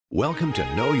Welcome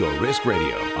to Know Your Risk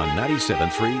Radio on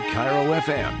 97.3 Cairo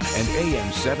FM and AM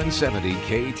 770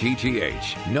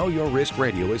 KTTH. Know Your Risk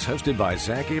Radio is hosted by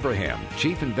Zach Abraham,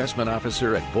 Chief Investment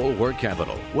Officer at Bulwark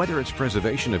Capital. Whether it's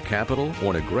preservation of capital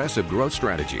or an aggressive growth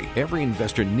strategy, every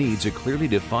investor needs a clearly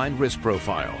defined risk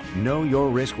profile. Know Your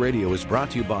Risk Radio is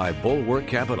brought to you by Bulwark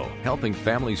Capital, helping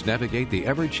families navigate the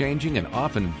ever-changing and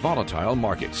often volatile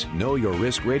markets. Know Your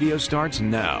Risk Radio starts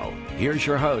now. Here's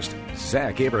your host,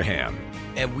 Zach Abraham.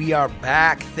 And we are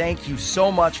back. Thank you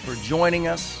so much for joining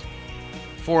us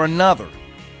for another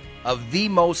of the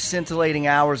most scintillating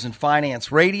hours in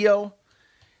finance radio.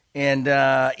 And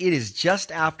it is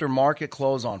just after market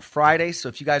close on Friday. So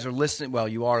if you guys are listening, well,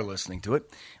 you are listening to it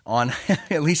on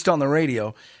at least on the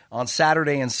radio on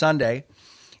Saturday and Sunday.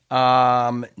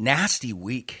 Nasty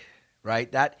week,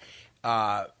 right?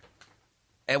 And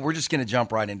we're just going to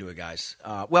jump right into it, guys.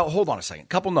 Well, hold on a second.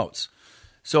 Couple notes.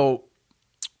 So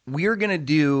we're going to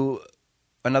do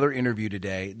another interview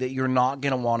today that you're not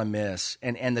going to want to miss.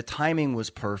 And the timing was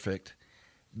perfect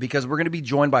because we're going to be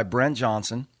joined by Brent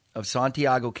Johnson of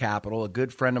Santiago Capital, a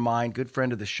good friend of mine, good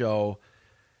friend of the show.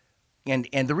 And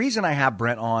the reason I have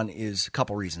Brent on is a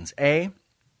couple reasons. A,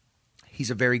 he's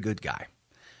a very good guy.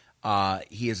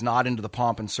 He is not into the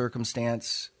pomp and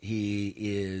circumstance. He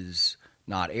is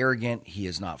not arrogant. He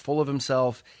is not full of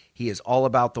himself. He is all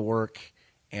about the work.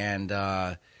 And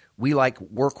we like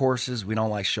workhorses. We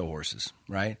don't like show horses,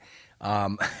 right?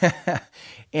 And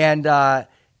the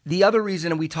other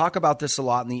reason, and we talk about this a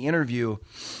lot in the interview,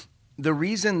 the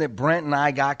reason that Brent and I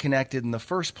got connected in the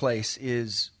first place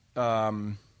is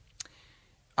I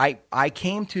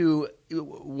came to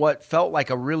what felt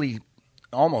like a really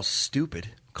almost stupid,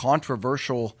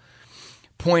 controversial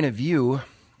point of view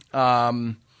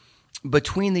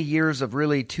between the years of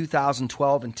really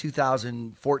 2012 and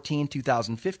 2014,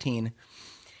 2015.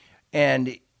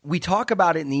 And we talk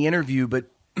about it in the interview,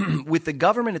 but with the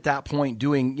government at that point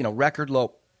doing, record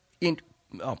low,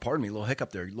 pardon me, a little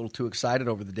hiccup there, a little too excited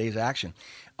over the day's action.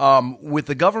 With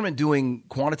the government doing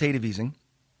quantitative easing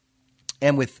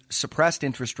and with suppressed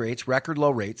interest rates, record low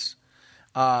rates,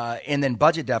 and then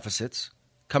budget deficits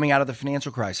coming out of the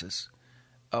financial crisis,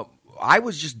 I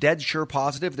was just dead sure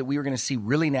positive that we were going to see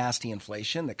really nasty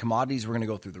inflation, that commodities were going to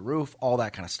go through the roof, all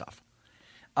that kind of stuff.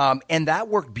 And that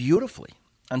worked beautifully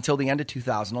until the end of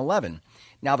 2011.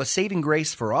 Now, the saving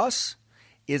grace for us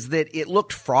is that it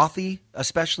looked frothy,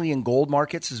 especially in gold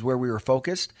markets is where we were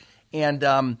focused. And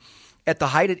at the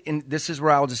height, and this is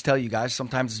where I'll just tell you guys,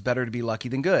 sometimes it's better to be lucky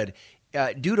than good.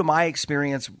 Due to my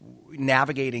experience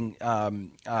navigating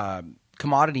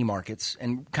commodity markets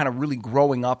and kind of really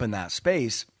growing up in that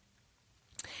space,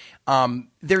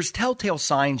 there's telltale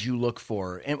signs you look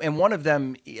for. And one of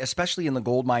them, especially in the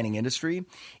gold mining industry,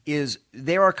 is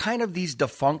there are kind of these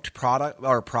defunct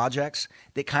projects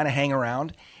that kind of hang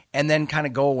around and then kind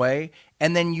of go away.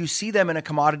 And then you see them in a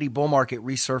commodity bull market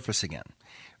resurface again,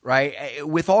 right?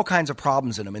 With all kinds of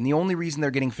problems in them. And the only reason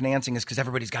they're getting financing is because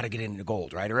everybody's got to get into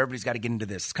gold, right? Or everybody's got to get into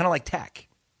this. It's kind of like tech.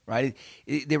 Right?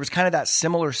 There was kind of that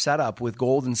similar setup with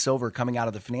gold and silver coming out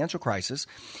of the financial crisis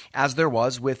as there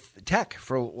was with tech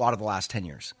for a lot of the last 10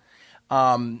 years.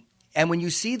 And when you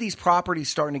see these properties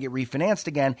starting to get refinanced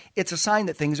again, it's a sign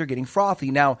that things are getting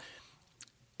frothy. Now,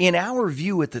 in our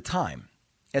view at the time,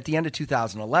 at the end of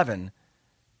 2011,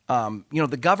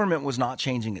 the government was not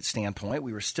changing its standpoint.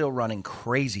 We were still running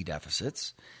crazy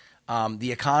deficits.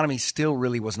 The economy still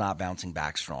really was not bouncing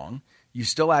back strong. You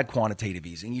still had quantitative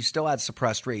easing. You still had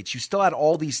suppressed rates. You still had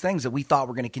all these things that we thought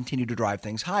were going to continue to drive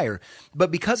things higher.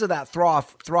 But because of that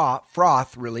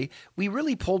froth, really, we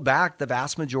really pulled back the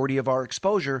vast majority of our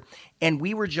exposure, and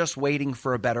we were just waiting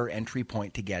for a better entry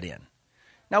point to get in.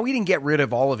 Now, we didn't get rid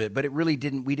of all of it, but it really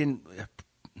didn't. We didn't.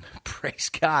 Praise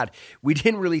God, we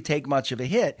didn't really take much of a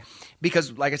hit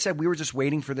because, like I said, we were just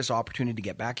waiting for this opportunity to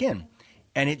get back in,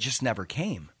 and it just never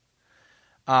came.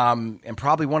 And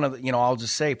probably one of the, I'll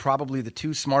just say probably the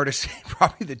two smartest,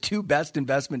 probably the two best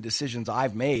investment decisions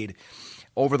I've made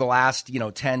over the last,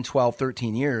 10, 12,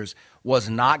 13 years was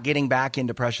not getting back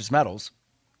into precious metals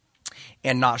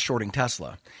and not shorting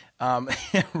Tesla.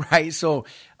 Right. So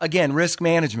again, risk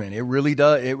management, it really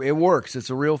does. It works. It's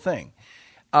a real thing.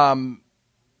 But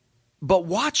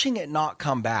watching it not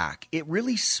come back, it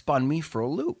really spun me for a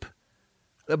loop.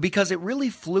 Because it really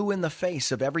flew in the face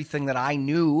of everything that I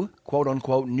knew, quote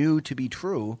unquote, knew to be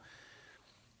true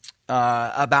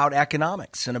about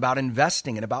economics and about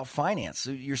investing and about finance.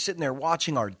 So you're sitting there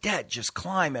watching our debt just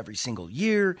climb every single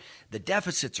year. The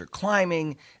deficits are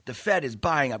climbing. The Fed is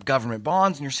buying up government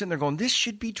bonds. And you're sitting there going, this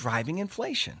should be driving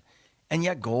inflation. And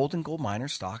yet gold and gold miner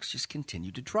stocks just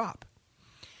continue to drop.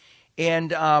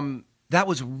 And that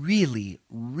was really,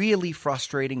 really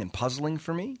frustrating and puzzling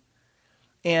for me.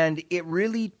 And it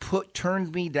really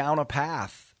turned me down a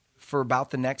path for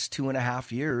about the next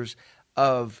 2.5 years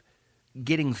of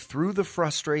getting through the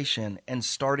frustration and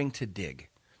starting to dig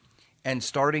and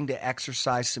starting to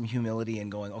exercise some humility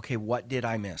and going, okay, what did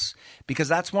I miss? Because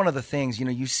that's one of the things,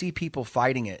 you see people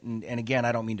fighting it. And again,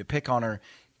 I don't mean to pick on her,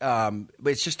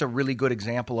 but it's just a really good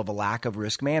example of a lack of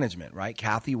risk management, right?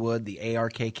 Cathie Wood, the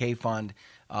ARKK fund,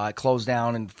 closed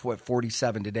down in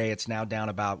 47 today. It's now down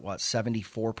about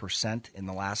 74% in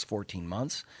the last 14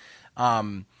 months.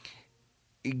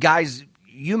 Guys,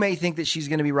 you may think that she's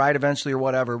going to be right eventually or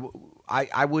whatever.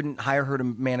 I wouldn't hire her to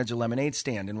manage a lemonade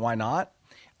stand. And why not?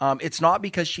 It's not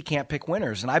because she can't pick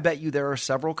winners. And I bet you there are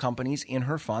several companies in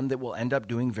her fund that will end up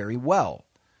doing very well.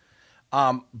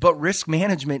 But risk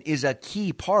management is a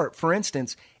key part. For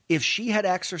instance, if she had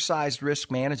exercised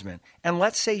risk management, and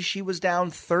let's say she was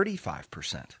down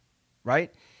 35%,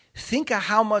 right? Think of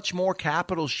how much more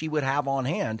capital she would have on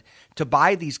hand to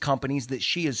buy these companies that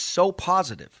she is so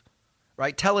positive,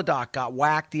 right? Teladoc got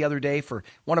whacked the other day for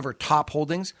one of her top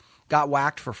holdings, got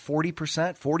whacked for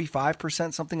 40%,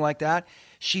 45%, something like that.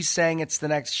 She's saying it's the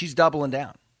next, she's doubling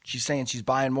down. She's saying she's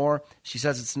buying more. She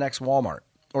says it's the next Walmart,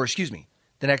 or excuse me,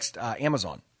 the next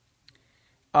Amazon.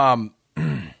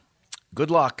 Good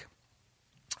luck.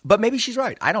 But maybe she's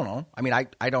right. I don't know. I mean,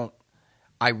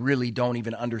 I really don't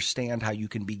even understand how you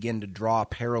can begin to draw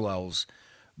parallels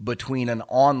between an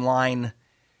online,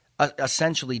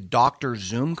 essentially doctor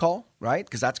Zoom call, right?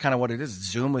 Because that's kind of what it is.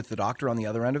 Zoom with the doctor on the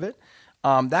other end of it.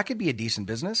 That could be a decent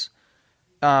business.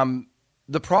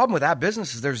 The problem with that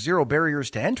business is there's zero barriers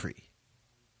to entry,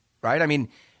 right? I mean,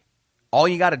 all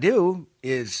you got to do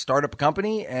is start up a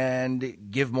company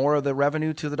and give more of the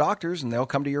revenue to the doctors, and they'll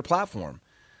come to your platform.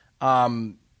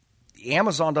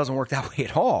 Amazon doesn't work that way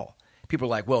at all. People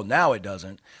are like, well, now it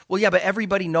doesn't. Well, yeah, but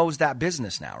everybody knows that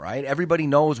business now, right? Everybody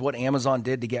knows what Amazon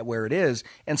did to get where it is.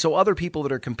 And so other people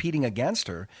that are competing against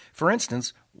her, for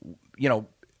instance,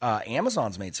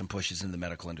 Amazon's made some pushes in the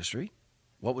medical industry.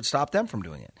 What would stop them from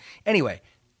doing it? Anyway,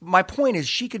 my point is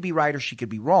she could be right or she could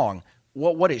be wrong.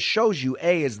 What it shows you,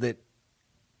 A, is that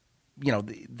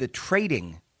the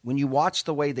trading, when you watch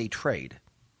the way they trade,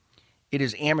 it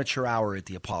is amateur hour at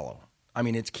the Apollo. I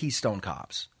mean, it's Keystone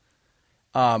Cops.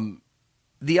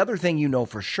 The other thing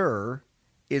for sure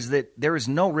is that there is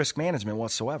no risk management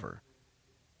whatsoever.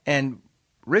 And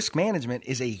risk management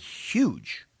is a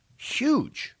huge,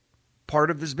 huge part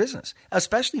of this business,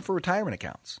 especially for retirement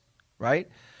accounts, right?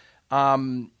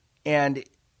 And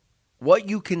what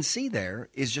you can see there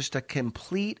is just a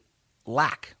complete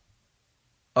lack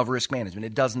of risk management.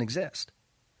 It doesn't exist.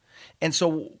 And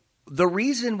so the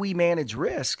reason we manage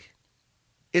risk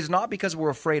is not because we're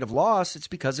afraid of loss. It's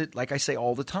because it, like I say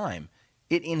all the time,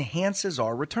 it enhances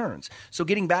our returns. So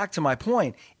getting back to my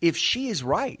point, if she is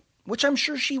right, which I'm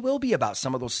sure she will be about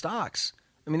some of those stocks.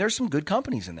 I mean, there's some good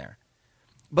companies in there.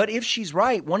 But if she's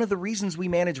right, one of the reasons we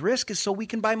manage risk is so we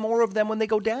can buy more of them when they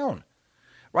go down,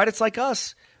 right? It's like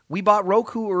us. We bought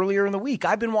Roku earlier in the week.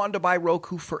 I've been wanting to buy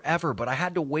Roku forever, but I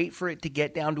had to wait for it to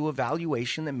get down to a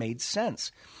valuation that made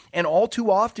sense. And all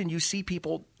too often you see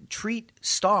people treat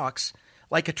stocks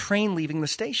like a train leaving the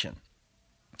station.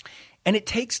 And it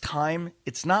takes time.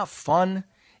 It's not fun.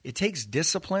 It takes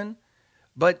discipline.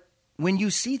 But when you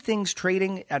see things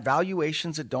trading at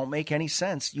valuations that don't make any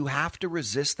sense, you have to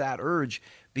resist that urge,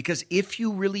 because if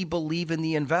you really believe in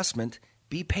the investment,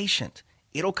 be patient.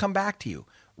 It'll come back to you.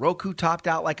 Roku topped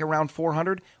out like around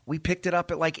 400. We picked it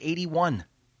up at like 81.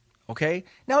 Okay?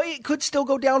 Now, it could still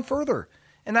go down further.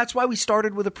 And that's why we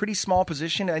started with a pretty small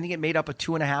position. I think it made up a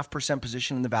 2.5%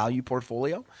 position in the value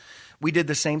portfolio. We did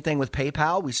the same thing with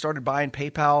PayPal. We started buying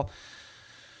PayPal.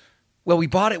 Well, we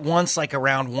bought it once like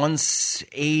around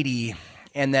 180,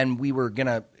 and then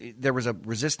there was a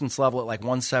resistance level at like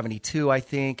 172, I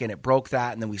think, and it broke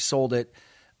that, and then we sold it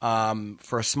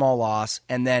for a small loss.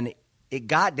 And then it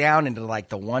got down into like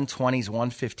the 120s,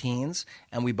 115s,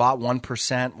 and we bought 1%,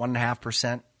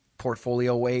 1.5%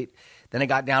 portfolio weight. Then it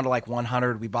got down to like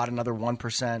 100. We bought another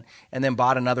 1%, and then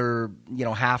bought another,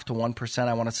 half to 1%,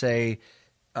 I want to say,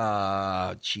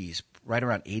 right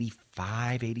around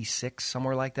 85, 86,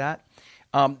 somewhere like that.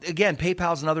 Again,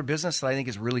 PayPal is another business that I think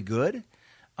is really good.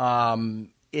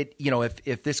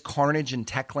 If this carnage in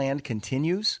tech land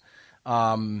continues,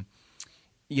 and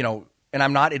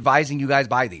I'm not advising you guys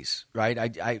buy these, right?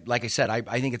 I like I said,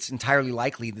 I think it's entirely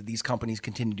likely that these companies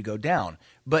continue to go down.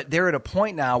 But they're at a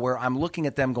point now where I'm looking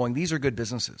at them going, these are good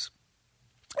businesses.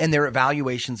 And they're at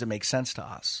valuations that make sense to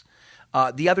us.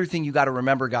 The other thing you got to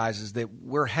remember, guys, is that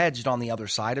we're hedged on the other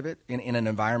side of it in an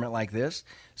environment like this.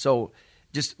 So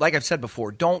just like I've said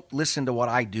before, don't listen to what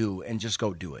I do and just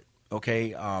go do it.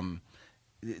 Okay,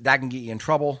 that can get you in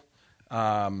trouble.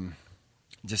 And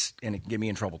it can get me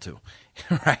in trouble too,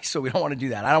 right? So we don't want to do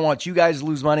that. I don't want you guys to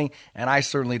lose money, and I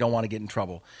certainly don't want to get in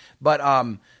trouble. But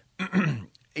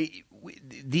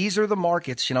these are the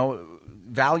markets,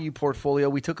 value portfolio.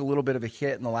 We took a little bit of a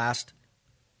hit in the last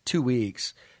 2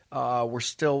 weeks. We were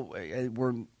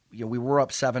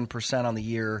up 7% on the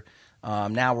year.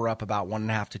 Now we're up about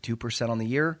 1.5 to 2% on the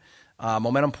year.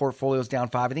 Momentum portfolio's down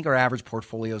 5%. I think our average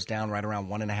portfolio is down right around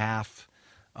 1.5%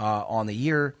 on the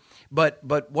year. But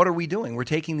what are we doing? We're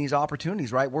taking these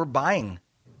opportunities, right? We're buying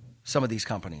some of these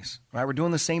companies, right? We're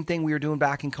doing the same thing we were doing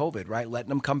back in COVID, right? Letting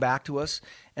them come back to us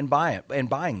and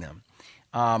buying them.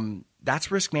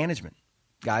 That's risk management,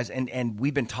 guys. And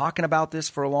we've been talking about this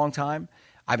for a long time.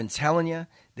 I've been telling you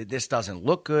that this doesn't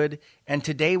look good. And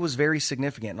today was very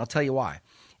significant. And I'll tell you why.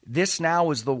 This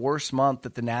now is the worst month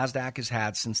that the NASDAQ has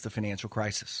had since the financial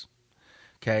crisis.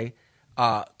 Okay.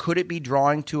 Could it be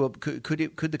drawing to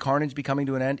could the carnage be coming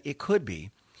to an end? It could be.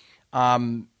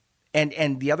 And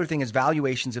the other thing is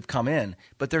valuations have come in,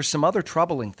 but there's some other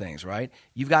troubling things, right?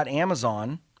 You've got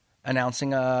Amazon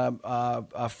announcing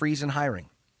a freeze in hiring.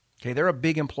 Okay. They're a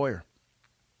big employer.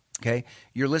 Okay.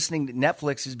 You're listening to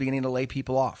Netflix is beginning to lay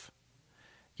people off.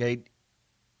 Okay.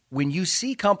 When you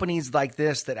see companies like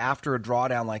this that after a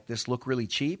drawdown like this look really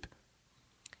cheap,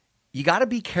 you got to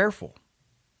be careful,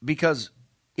 because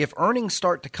if earnings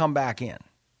start to come back in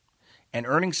and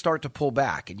earnings start to pull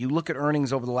back, and you look at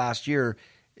earnings over the last year,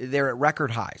 they're at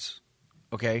record highs.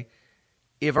 Okay.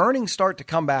 If earnings start to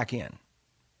come back in,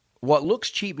 what looks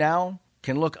cheap now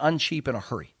can look uncheap in a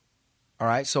hurry. All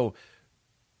right. So,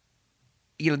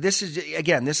 this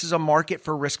is a market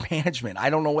for risk management. I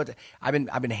don't know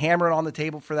I've been hammering on the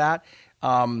table for that.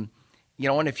 And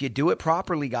if you do it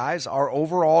properly, guys, our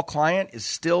overall client is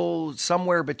still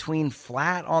somewhere between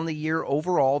flat on the year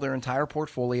overall, their entire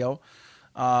portfolio,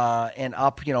 and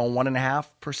up,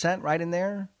 1.5% right in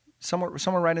there,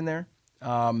 somewhere right in there.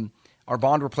 Our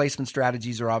bond replacement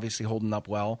strategies are obviously holding up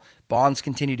well. Bonds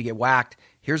continue to get whacked.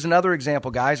 Here's another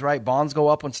example, guys, right? Bonds go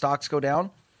up when stocks go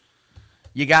down.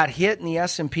 You got hit in the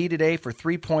S&P today for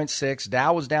 3.6.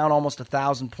 Dow was down almost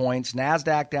 1,000 points.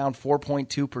 NASDAQ down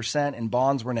 4.2%, and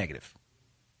bonds were negative.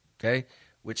 Okay,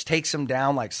 which takes them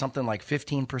down something like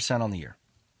 15% on the year.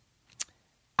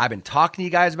 I've been talking to you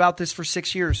guys about this for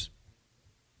 6 years.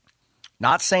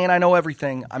 Not saying I know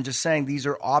everything. I'm just saying these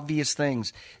are obvious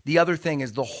things. The other thing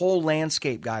is the whole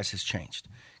landscape, guys, has changed.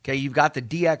 Okay, you've got the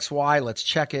DXY. Let's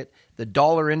check it. The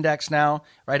dollar index now,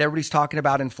 right? Everybody's talking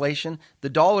about inflation. The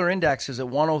dollar index is at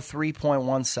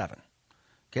 103.17.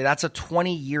 Okay, that's a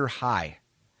 20-year high.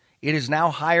 It is now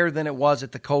higher than it was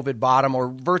at the COVID bottom, or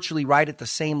virtually right at the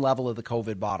same level of the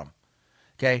COVID bottom.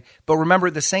 Okay, but remember,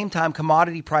 at the same time,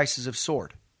 commodity prices have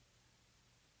soared.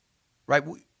 Right?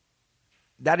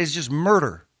 That is just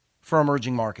murder for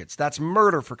emerging markets. That's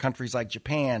murder for countries like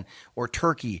Japan or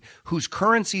Turkey, whose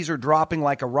currencies are dropping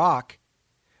like a rock,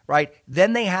 right?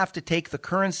 Then they have to take the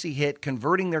currency hit,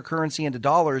 converting their currency into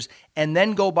dollars, and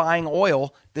then go buying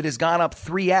oil that has gone up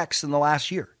 3x in the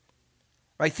last year,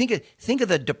 right? Think of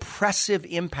the depressive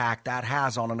impact that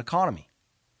has on an economy,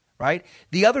 right?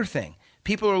 The other thing,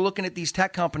 people are looking at these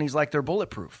tech companies like they're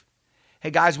bulletproof. Hey,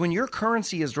 guys, when your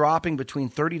currency is dropping between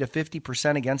 30 to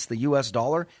 50% against the U.S.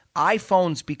 dollar,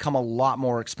 iPhones become a lot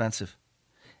more expensive.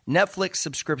 Netflix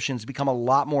subscriptions become a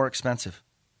lot more expensive.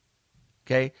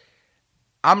 Okay?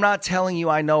 I'm not telling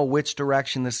you I know which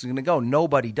direction this is going to go.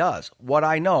 Nobody does. What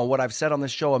I know, what I've said on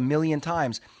this show a million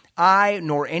times, I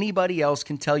nor anybody else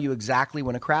can tell you exactly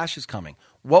when a crash is coming.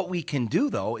 What we can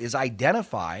do, though, is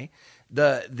identify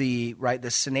the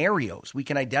scenarios. We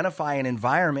can identify an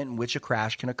environment in which a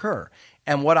crash can occur.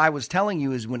 And what I was telling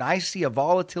you is when I see a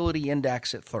volatility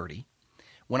index at 30,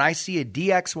 when I see a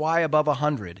DXY above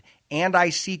 100, and I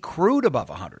see crude above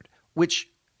 100, which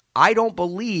I don't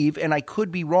believe, and I could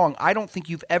be wrong, I don't think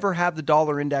you've ever had the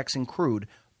dollar index and crude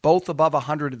both above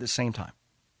 100 at the same time.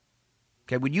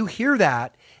 Okay, when you hear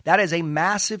that, that is a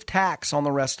massive tax on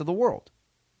the rest of the world.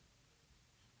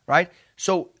 Right?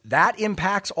 So that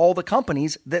impacts all the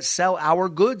companies that sell our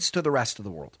goods to the rest of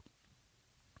the world.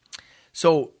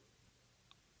 So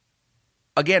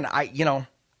again, I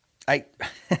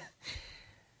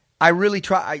really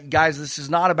try, guys, this is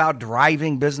not about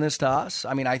driving business to us.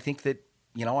 I mean, I think that,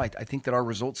 I think that our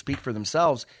results speak for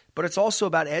themselves, but it's also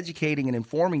about educating and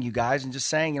informing you guys and just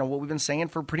saying, what we've been saying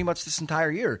for pretty much this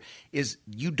entire year is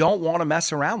you don't want to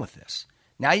mess around with this.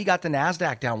 Now you got the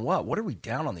NASDAQ down what? What are we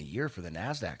down on the year for the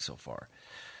NASDAQ so far?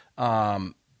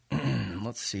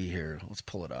 Let's see here. Let's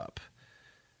pull it up.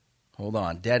 Hold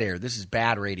on. Dead air. This is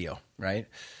bad radio, right?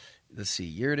 Let's see.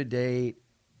 Year to date,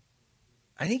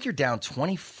 I think you're down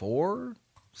 24,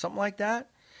 something like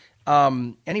that.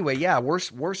 Anyway, yeah,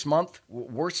 worst month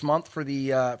for the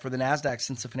NASDAQ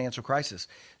since the financial crisis.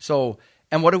 So,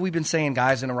 and what have we been saying,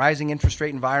 guys? In a rising interest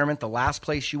rate environment, the last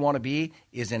place you want to be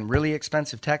is in really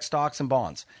expensive tech stocks and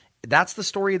bonds. That's the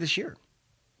story of this year,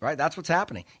 right? That's what's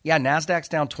happening. Yeah, NASDAQ's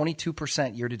down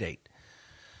 22% year to date.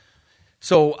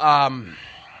 So,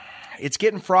 it's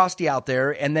getting frosty out there.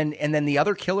 And then the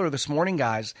other killer this morning,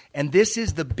 guys, and this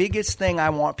is the biggest thing I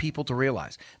want people to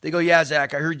realize. They go, yeah,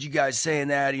 Zach, I heard you guys saying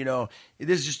that,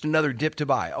 this is just another dip to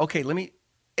buy. Okay,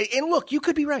 and look, you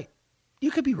could be right. You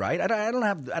could be right. I don't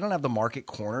have the market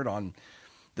cornered on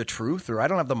the truth, or I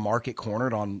don't have the market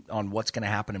cornered on what's going to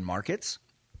happen in markets.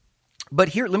 But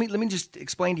here, let me just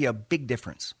explain to you a big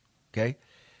difference. Okay.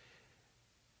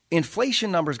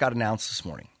 Inflation numbers got announced this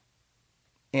morning.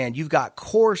 And you've got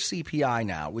core CPI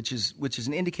now, which is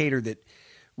an indicator that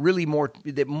really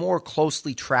more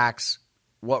closely tracks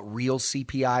what real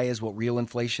CPI is, what real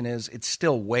inflation is. It's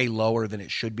still way lower than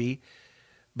it should be,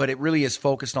 but it really is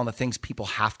focused on the things people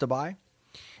have to buy.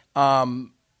 Core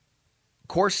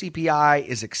CPI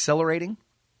is accelerating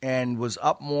and was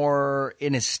up more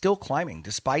and is still climbing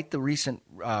despite the recent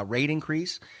rate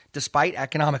increase, despite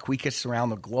economic weakness around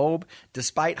the globe,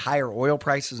 despite higher oil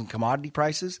prices and commodity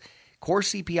prices. Core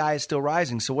CPI is still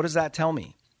rising. So what does that tell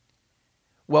me?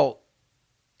 Well,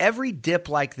 every dip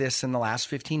like this in the last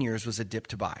 15 years was a dip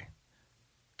to buy.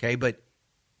 Okay, but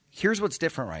here's what's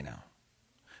different right now.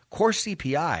 Core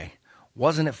CPI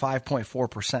wasn't at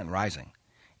 5.4% rising.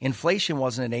 Inflation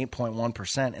wasn't at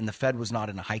 8.1%, and the Fed was not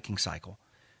in a hiking cycle,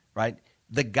 right?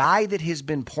 The guy that has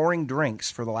been pouring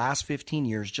drinks for the last 15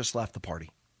 years just left the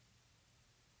party,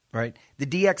 right? The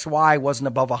DXY wasn't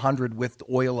above 100 with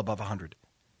oil above 100.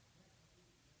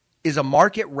 Is a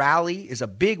market rally, is a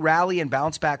big rally and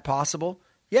bounce back possible?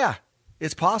 Yeah,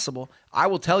 it's possible. I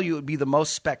will tell you it would be the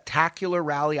most spectacular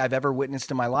rally I've ever witnessed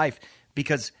in my life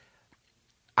because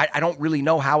I don't really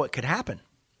know how it could happen.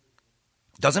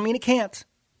 Doesn't mean it can't.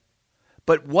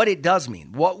 But what it does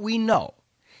mean, what we know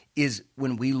is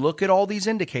when we look at all these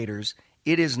indicators,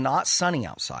 it is not sunny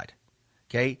outside,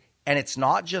 okay? And it's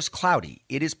not just cloudy.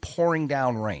 It is pouring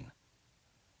down rain.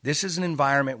 This is an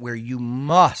environment where you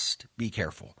must be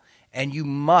careful. And you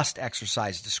must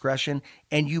exercise discretion,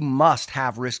 and you must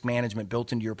have risk management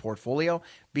built into your portfolio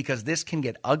because this can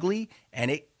get ugly, and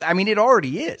it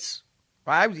already is.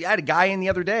 I had a guy in the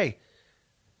other day.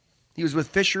 He was with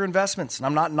Fisher Investments, and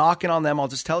I'm not knocking on them. I'll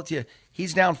just tell it to you.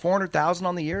 He's down $400,000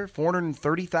 on the year,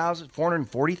 $430,000,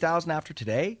 $440,000 after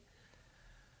today,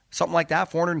 something like that,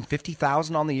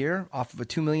 $450,000 on the year off of a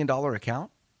 $2 million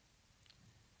account.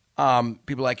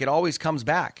 People are like, it always comes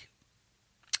back.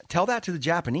 Tell that to the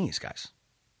Japanese guys,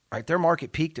 right? Their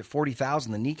market peaked at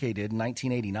 40,000. The Nikkei did in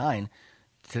 1989.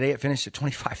 Today it finished at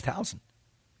 25,000,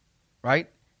 right?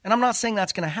 And I'm not saying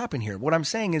that's going to happen here. What I'm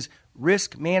saying is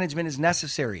risk management is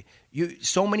necessary.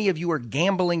 So many of you are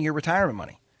gambling your retirement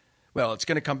money. Well, it's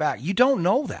going to come back. You don't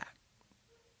know that.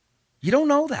 You don't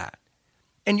know that.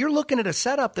 And you're looking at a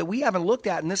setup that we haven't looked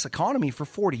at in this economy for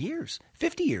 40 years,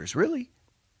 50 years, really.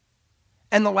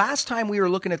 And the last time we were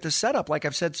looking at this setup, like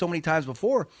I've said so many times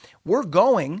before, you're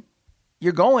going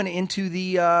into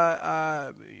the, it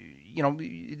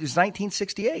was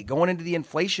 1968, going into the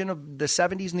inflation of the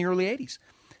 70s and the early 80s.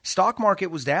 Stock market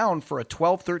was down for a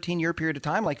 12, 13-year period of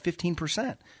time, like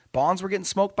 15%. Bonds were getting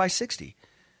smoked by 60.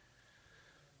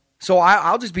 So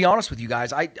I'll just be honest with you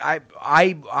guys.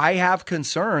 I have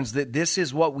concerns that this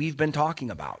is what we've been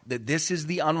talking about, that this is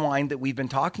the unwind that we've been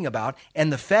talking about,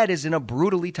 and the Fed is in a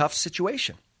brutally tough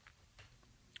situation,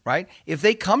 right? If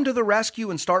they come to the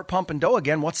rescue and start pumping dough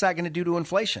again, what's that going to do to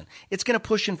inflation? It's going to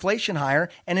push inflation higher,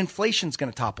 and inflation's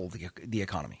going to topple the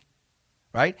economy,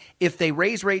 right? If they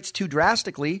raise rates too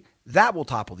drastically, that will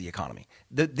topple the economy.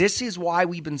 This is why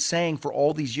we've been saying for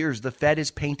all these years the Fed is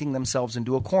painting themselves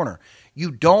into a corner. You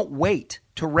don't wait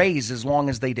to raise as long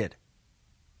as they did,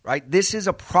 right? This is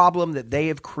a problem that they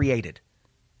have created.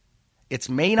 It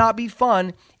may not be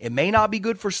fun. It may not be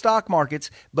good for stock markets,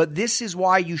 but this is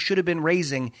why you should have been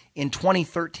raising in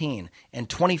 2013 and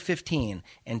 2015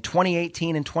 and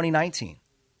 2018 and 2019.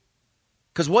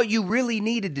 Because what you really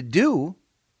needed to do,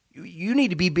 you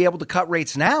need to be able to cut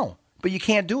rates now. But you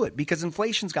can't do it because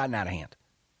inflation's gotten out of hand.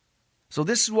 So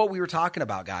this is what we were talking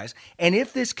about, guys. And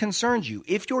if this concerns you,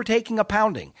 if you're taking a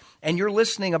pounding and you're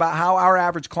listening about how our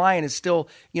average client is still,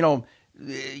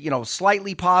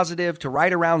 slightly positive to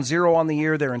right around zero on the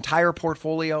year, their entire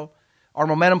portfolio, our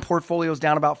momentum portfolio is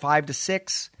down about 5 to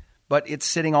 6. but it's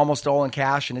sitting almost all in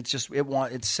cash, and it's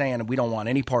saying we don't want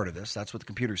any part of this. That's what the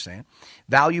computer's saying.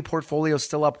 Value portfolio is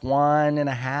still up 1.5,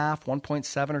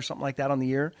 1.7 or something like that on the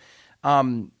year.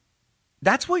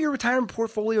 That's what your retirement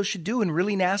portfolio should do in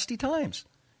really nasty times.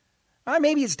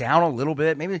 Maybe it's down a little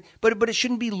bit, but it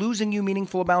shouldn't be losing you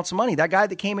meaningful amounts of money. That guy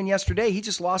that came in yesterday, he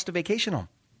just lost a vacation home.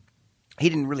 He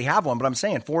didn't really have one, but I'm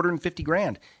saying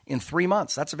 $450,000 in 3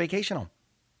 months. That's a vacation home,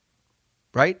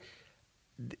 right?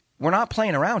 We're not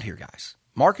playing around here, guys.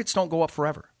 Markets don't go up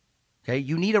forever. Okay,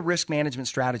 you need a risk management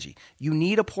strategy. You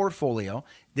need a portfolio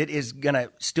that is going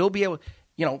to still be able,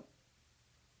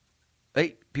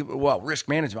 hey, people, well, risk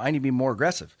management, I need to be more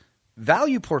aggressive.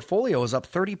 Value portfolio is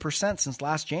up 30% since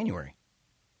last January.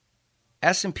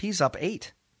 S&P's up 8%,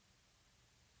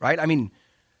 right? I mean,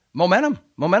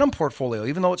 momentum portfolio,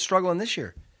 even though it's struggling this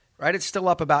year, right? It's still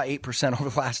up about 8% over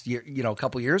the last year,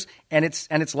 couple years, and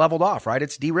it's leveled off, right?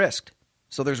 It's de-risked.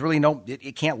 So there's really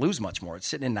it can't lose much more. It's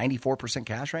sitting in 94%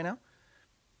 cash right now.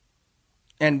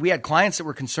 And we had clients that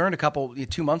were concerned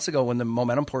 2 months ago when the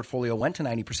momentum portfolio went to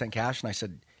 90% cash. And I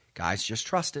said, guys, just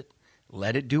trust it.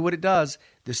 Let it do what it does.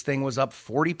 This thing was up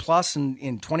 40 plus in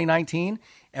 2019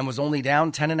 and was only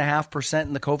down 10.5%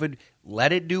 in the COVID.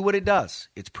 Let it do what it does.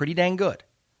 It's pretty dang good,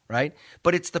 right?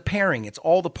 But it's the pairing. It's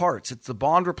all the parts. It's the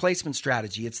bond replacement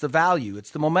strategy. It's the value.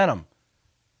 It's the momentum.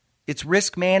 It's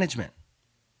risk management.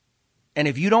 And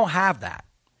if you don't have that,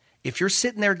 if you're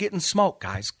sitting there getting smoked,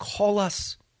 guys, call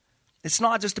us. It's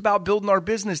not just about building our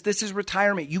business. This is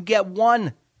retirement. You get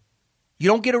one. You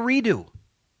don't get a redo.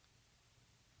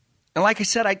 And like I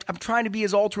said, I'm trying to be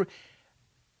as ultra.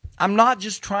 I'm not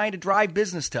just trying to drive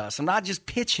business to us. I'm not just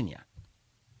pitching you.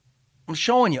 I'm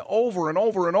showing you over and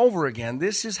over and over again.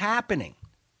 This is happening.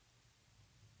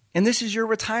 And this is your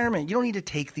retirement. You don't need to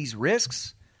take these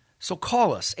risks. So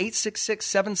call us,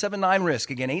 866-779-RISK.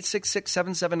 Again,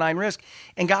 866-779-RISK.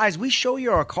 And guys, we show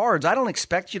you our cards. I don't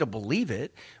expect you to believe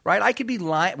it, right? I could be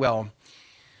lying. Well,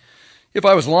 if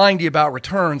I was lying to you about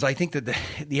returns, I think that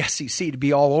the SEC would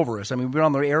be all over us. I mean, we've been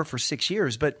on the air for 6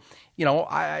 years, but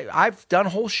I've done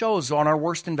whole shows on our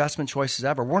worst investment choices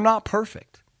ever. We're not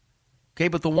perfect, okay?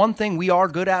 But the one thing we are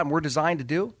good at and we're designed to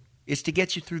do is to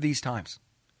get you through these times,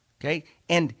 okay?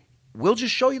 And we'll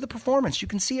just show you the performance. You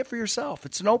can see it for yourself.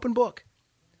 It's an open book.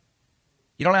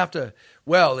 You don't have to,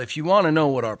 well, if you want to know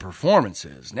what our performance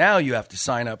is, now you have to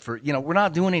sign up for, we're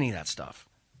not doing any of that stuff.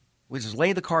 We just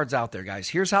lay the cards out there, guys.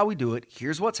 Here's how we do it.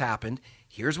 Here's what's happened.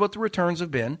 Here's what the returns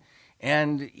have been.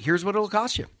 And here's what it'll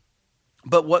cost you.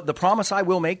 But what the promise I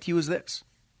will make to you is this.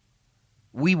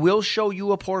 We will show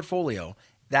you a portfolio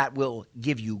that will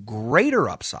give you greater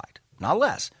upside, not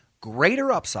less,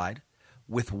 greater upside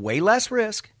with way less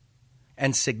risk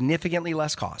and significantly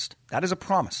less cost. That is a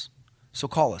promise. So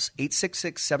call us,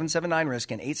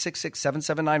 866-779-RISK and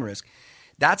 866-779-RISK.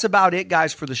 That's about it,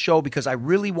 guys, for the show, because I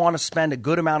really want to spend a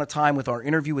good amount of time with our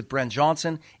interview with Brent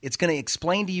Johnson. It's going to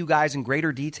explain to you guys in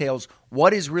greater details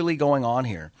what is really going on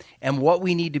here and what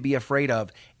we need to be afraid of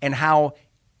and how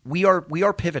we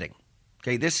are pivoting.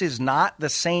 Okay, this is not the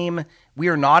same. We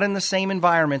are not in the same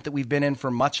environment that we've been in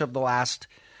for much of the last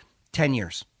 10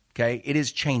 years. Okay, it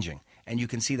is changing. And you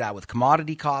can see that with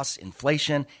commodity costs,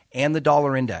 inflation, and the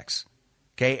dollar index.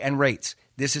 Okay, and rates.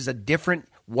 This is a different.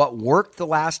 What worked the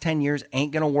last 10 years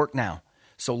ain't going to work now.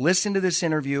 So listen to this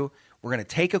interview. We're going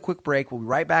to take a quick break. We'll be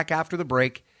right back after the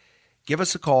break. Give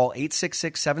us a call,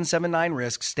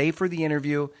 866-779-RISK. Stay for the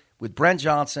interview with Brent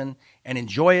Johnson and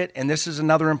enjoy it. And this is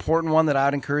another important one that I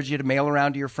would encourage you to mail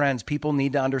around to your friends. People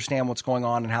need to understand what's going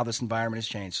on and how this environment has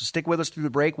changed. So stick with us through the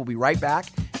break. We'll be right back.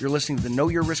 You're listening to the Know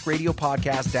Your Risk Radio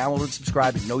podcast. Download and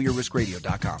subscribe at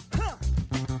knowyourriskradio.com.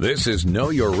 This is Know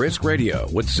Your Risk Radio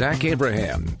with Zach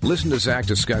Abraham. Listen to Zach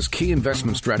discuss key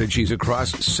investment strategies across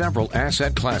several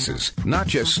asset classes, not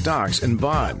just stocks and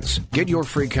bonds. Get your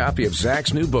free copy of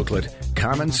Zach's new booklet,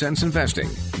 Common Sense Investing.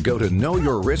 Go to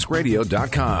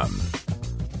knowyourriskradio.com.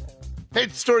 Hey,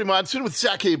 it's Story Monson with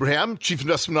Zach Abraham, Chief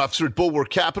Investment Officer at Bulwark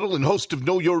Capital and host of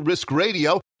Know Your Risk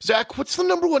Radio. Zach, what's the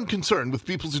number one concern with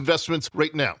people's investments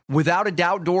right now? Without a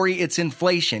doubt, Dory, it's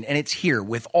inflation, and it's here.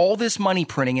 With all this money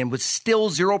printing and with still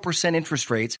 0%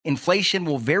 interest rates, inflation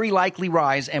will very likely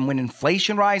rise, and when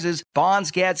inflation rises,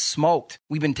 bonds get smoked.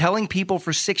 We've been telling people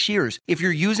for 6 years, if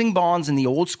you're using bonds in the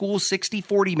old school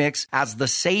 60-40 mix as the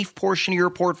safe portion of your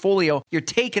portfolio, you're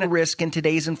taking a risk in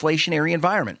today's inflationary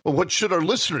environment. Well, what should our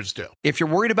listeners do? If you're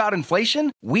worried about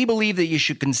inflation, we believe that you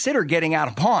should consider getting out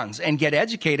of bonds and get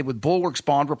educated with Bulwark's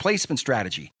bond replacement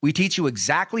strategy. We teach you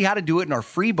exactly how to do it in our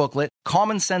free booklet,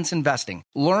 Common Sense Investing.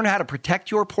 Learn how to protect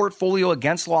your portfolio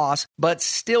against loss, but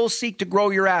still seek to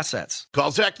grow your assets. Call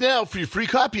Zach now for your free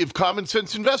copy of Common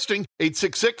Sense Investing,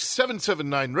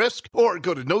 866-779-RISK, or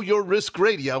go to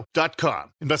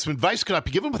knowyourriskradio.com. Investment advice cannot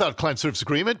be given without a client service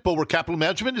agreement. Bulwark Capital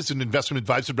Management is an investment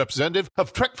advisor representative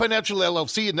of Trek Financial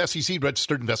LLC, an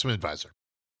SEC-registered investment advisor.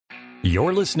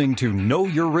 You're listening to Know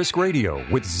Your Risk Radio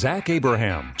with Zach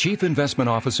Abraham, Chief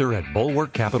Investment Officer at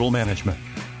Bulwark Capital Management.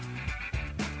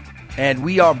 And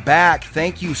we are back.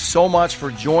 Thank you so much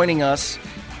for joining us.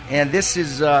 And this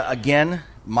is, again,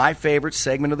 my favorite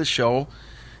segment of the show.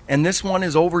 And this one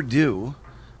is overdue.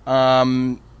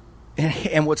 And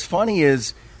what's funny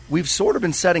is we've sort of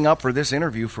been setting up for this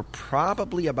interview for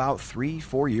probably about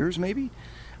 3-4 years, maybe.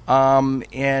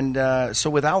 So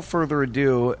without further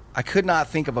ado, I could not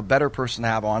think of a better person to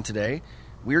have on today.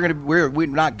 We're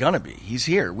not gonna be. He's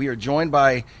here. We are joined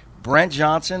by Brent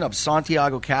Johnson of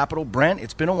Santiago Capital. Brent,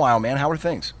 it's been a while, man. How are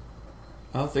things?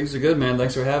 Oh, things are good, man.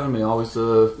 Thanks for having me. Always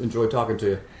enjoy talking to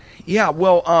you. Yeah,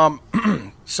 well,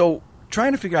 so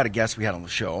trying to figure out a guest we had on the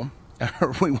show,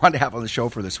 or we wanted to have on the show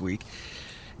for this week.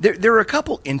 There are a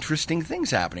couple interesting things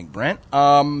happening, Brent.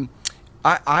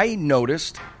 I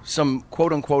noticed some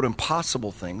quote-unquote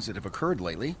impossible things that have occurred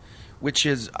lately, which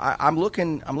is I'm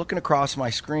looking across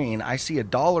my screen. I see a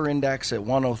dollar index at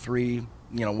 103,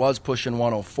 was pushing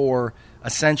 104,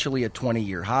 essentially a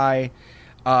 20-year high.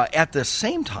 At the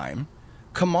same time,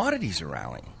 commodities are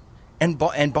rallying, and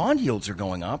bond yields are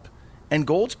going up, and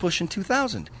gold's pushing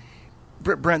 2,000.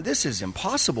 Brent, this is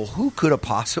impossible. Who could have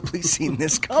possibly seen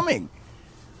this coming?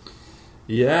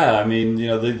 Yeah, I mean,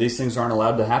 these things aren't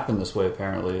allowed to happen this way.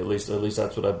 Apparently, at least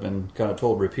that's what I've been kind of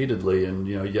told repeatedly, and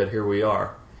yet here we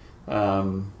are.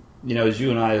 As you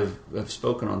and I have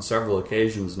spoken on several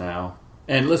occasions now,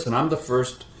 and listen, I'm the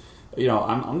first.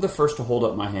 I'm the first to hold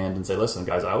up my hand and say, listen,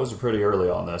 guys, I was pretty early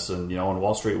on this, and on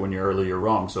Wall Street, when you're early, you're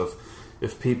wrong. So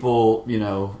if people,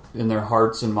 in their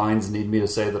hearts and minds need me to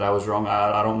say that I was wrong,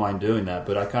 I don't mind doing that.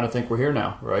 But I kind of think we're here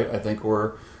now, right? I think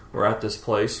we're at this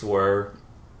place where,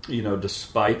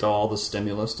 despite all the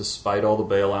stimulus, despite all the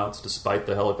bailouts, despite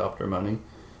the helicopter money,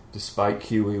 despite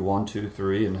QE 1, 2,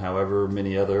 3, and however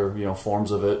many other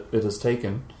forms of it has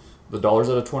taken, the dollar's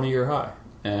at a 20-year high,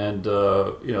 and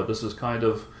this is kind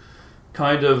of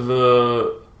I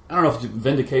don't know if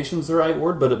vindication is the right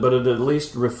word, but it at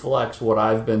least reflects what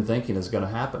I've been thinking is going to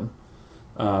happen.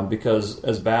 Because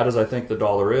as bad as I think the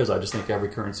dollar is, I just think every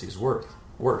currency is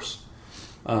worse.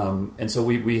 And so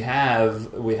we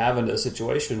have a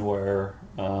situation where,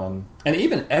 and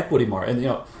even equity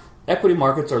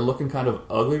markets are looking kind of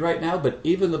ugly right now. But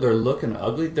even though they're looking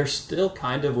ugly, they're still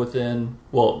kind of within.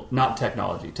 Well, not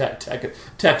technology.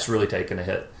 Tech's really taken a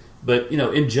hit. But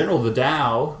in general, the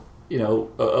Dow.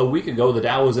 A week ago, the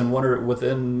Dow was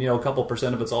within a couple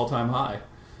percent of its all-time high,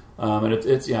 and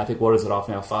it's I think what is it off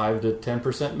now, 5 to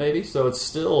 10% maybe. So it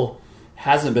still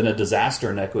hasn't been a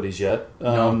disaster in equities yet.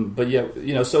 No. But yet,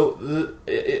 so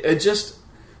it just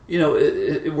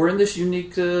we're in this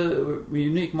unique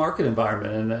market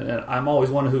environment, and I'm always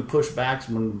one who push backs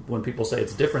when people say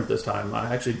it's different this time.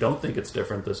 I actually don't think it's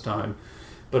different this time.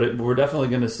 But we're definitely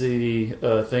going to see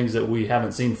things that we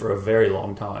haven't seen for a very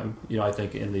long time, I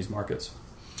think, in these markets.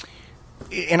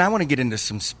 And I want to get into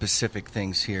some specific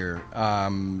things here.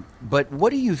 But what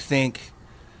do you think?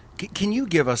 Can you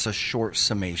give us a short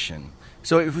summation?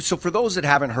 So for those that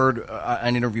haven't heard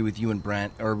an interview with you and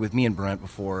Brent, or with me and Brent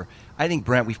before, I think,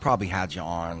 Brent, we've probably had you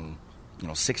on,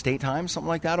 6 to 8 times, something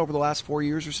like that, over the last 4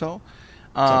 years or so.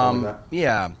 Something like that.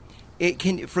 Yeah.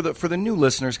 For the new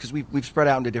listeners, because we've spread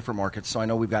out into different markets, so I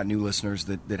know we've got new listeners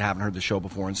that haven't heard the show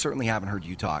before and certainly haven't heard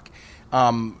you talk.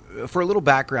 For a little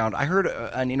background, I heard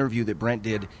an interview that Brent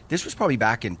did. This was probably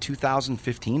back in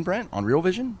 2015, Brent, on Real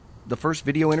Vision, the first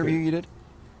video interview you did?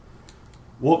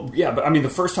 Well, yeah, but I mean, the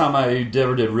first time I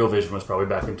ever did Real Vision was probably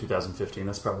back in 2015.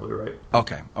 That's probably right.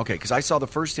 Okay, because I saw the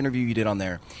first interview you did on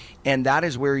there, and that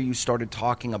is where you started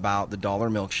talking about the dollar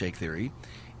milkshake theory.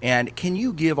 And can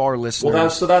you give our listeners...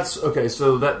 Well, that's okay.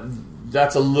 So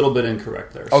that's a little bit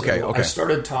incorrect there. Okay. I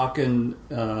started talking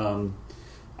on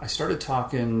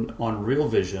Real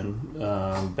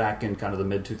Vision back in kind of the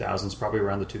mid 2000s, probably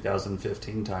around the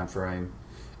 2015 timeframe,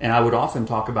 and I would often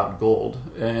talk about gold.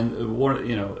 And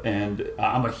and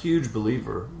I'm a huge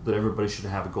believer that everybody should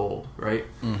have gold, right?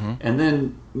 Mm-hmm. And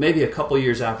then maybe a couple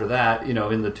years after that,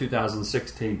 in the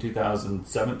 2016,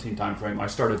 2017 timeframe, I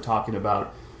started talking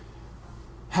about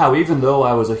how even though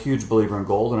I was a huge believer in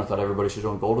gold and I thought everybody should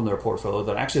own gold in their portfolio,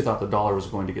 that I actually thought the dollar was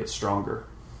going to get stronger,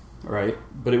 right?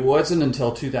 But it wasn't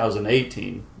until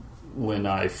 2018 when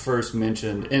I first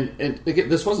mentioned, and again,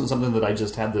 this wasn't something that I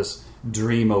just had this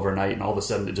dream overnight and all of a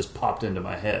sudden it just popped into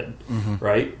my head,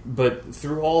 right? But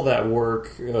through all that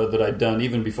work that I'd done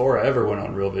even before I ever went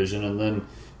on Real Vision, and then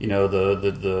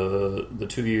the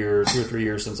 2 or 3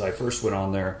 years since I first went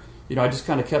on there, I just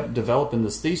kind of kept developing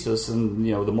this thesis, and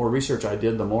the more research I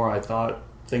did, the more I thought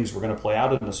things were going to play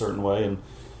out in a certain way. And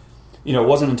it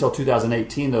wasn't until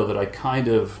 2018 though that I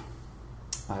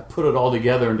put it all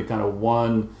together into kind of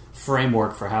one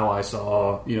framework for how I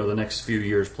saw the next few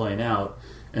years playing out,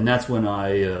 and that's when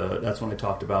I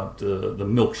talked about the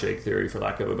milkshake theory, for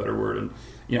lack of a better word.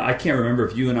 And I can't remember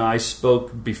if you and I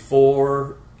spoke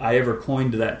before I ever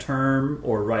coined that term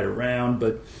or right around,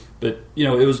 but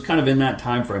it was kind of in that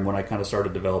time frame when I kind of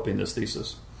started developing this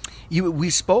thesis. We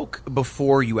spoke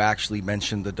before you actually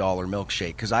mentioned the dollar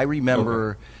milkshake, because I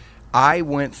remember. Okay. I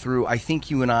went through, I think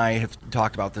you and I have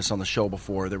talked about this on the show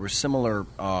before, there were similar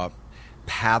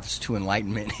paths to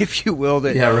enlightenment, if you will,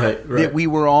 that we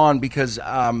were on, because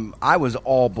I was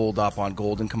all bulled up on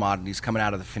gold and commodities coming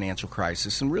out of the financial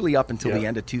crisis, and really up until the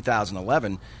end of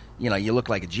 2011, you look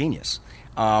like a genius.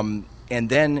 And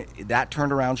then that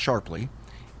turned around sharply,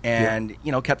 and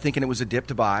kept thinking it was a dip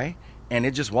to buy. And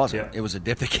it just wasn't. Yeah. It was a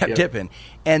dip that kept dipping.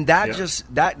 And that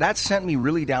that sent me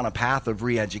really down a path of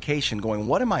re-education, going,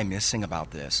 what am I missing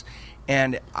about this?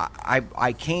 And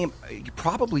I came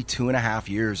probably 2.5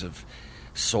 years of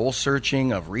soul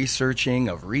searching, of researching,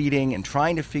 of reading, and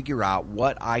trying to figure out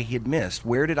what I had missed.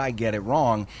 Where did I get it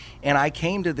wrong? And I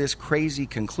came to this crazy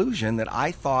conclusion that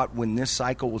I thought when this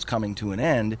cycle was coming to an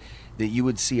end, that you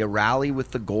would see a rally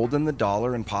with the gold and the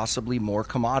dollar and possibly more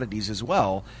commodities as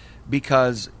well,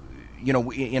 because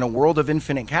in a world of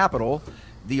infinite capital,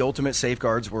 the ultimate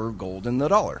safeguards were gold and the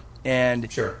dollar. And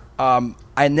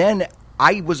and then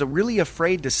I was really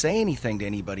afraid to say anything to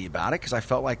anybody about it, because I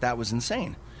felt like that was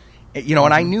insane. And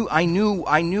I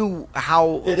knew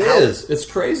how it is. It's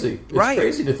crazy. It's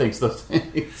crazy to think those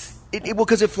things.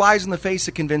 Because it flies in the face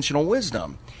of conventional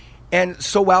wisdom. And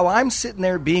so while I'm sitting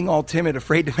there being all timid,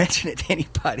 afraid to mention it to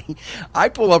anybody, I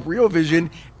pull up Real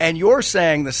Vision, and you're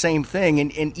saying the same thing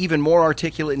in even more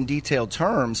articulate and detailed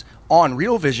terms on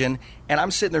Real Vision, and I'm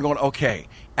sitting there going, okay,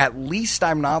 at least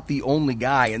I'm not the only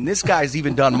guy, and this guy's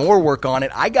even done more work on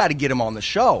it. I got to get him on the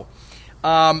show.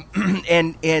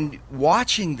 And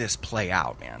watching this play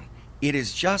out, man, it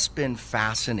has just been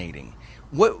fascinating.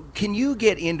 What can you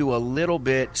get into a little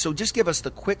bit? So just give us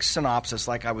the quick synopsis,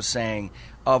 like I was saying,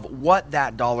 of what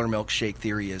that dollar milkshake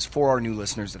theory is for our new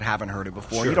listeners that haven't heard it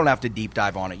before. Sure. You don't have to deep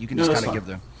dive on it. You can just kind of give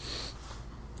the.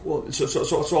 Well,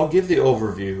 so I'll give the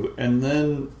overview, and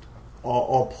then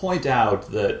I'll point out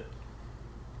that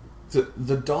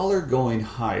the dollar going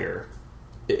higher.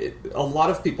 A lot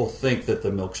of people think that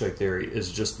the milkshake theory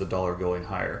is just the dollar going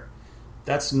higher.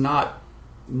 That's not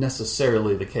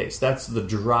necessarily the case. That's the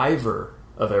driver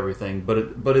of everything,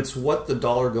 but it's what the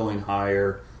dollar going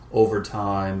higher over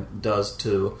time does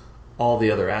to all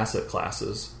the other asset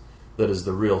classes that is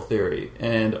the real theory.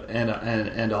 And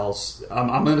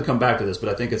I'm going to come back to this, but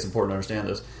I think it's important to understand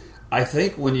this. I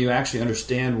think when you actually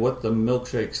understand what the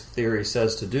milkshake theory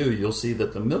says to do, you'll see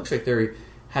that the milkshake theory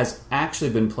has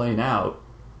actually been playing out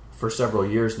for several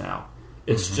years now.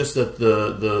 It's just that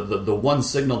the one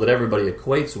signal that everybody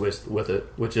equates with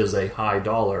it, which is a high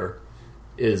dollar,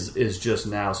 is just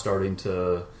now starting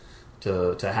to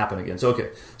happen again.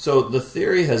 So the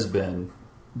theory has been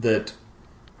that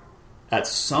at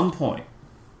some point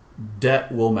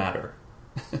debt will matter.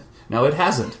 Now it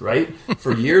hasn't, right?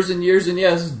 For years and years and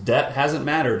years, debt hasn't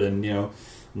mattered, and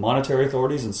monetary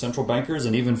authorities and central bankers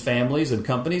and even families and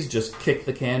companies just kick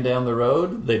the can down the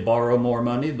road. They borrow more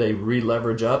money, they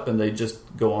re-leverage up, and they just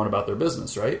go on about their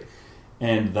business, right?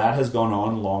 And that has gone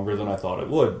on longer than I thought it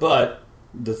would. But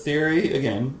the theory,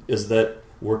 again, is that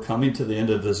we're coming to the end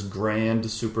of this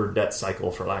grand super debt cycle,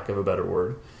 for lack of a better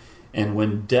word. And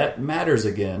when debt matters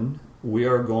again,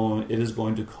 it is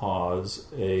going to cause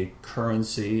a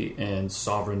currency and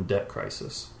sovereign debt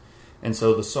crisis. And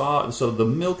so the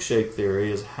milkshake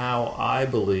theory is how I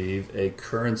believe a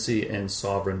currency and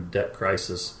sovereign debt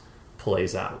crisis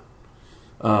plays out.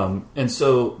 And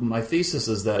so my thesis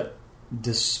is that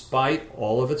despite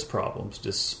all of its problems,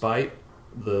 despite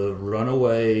the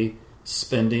runaway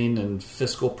spending and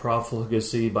fiscal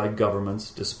profligacy by governments,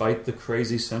 despite the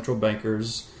crazy central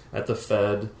bankers at the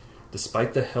Fed,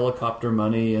 despite the helicopter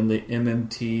money and the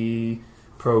MMT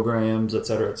programs, et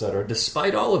cetera,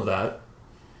 despite all of that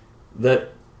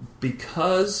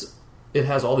because it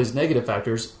has all these negative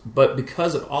factors, but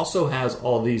because it also has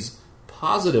all these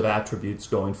positive attributes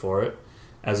going for it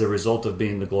as a result of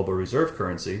being the global reserve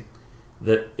currency,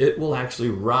 that it will actually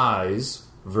rise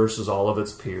versus all of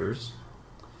its peers.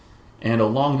 And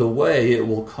along the way, it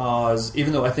will cause,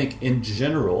 even though I think in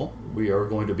general we are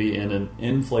going to be in an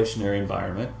inflationary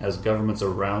environment as governments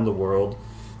around the world,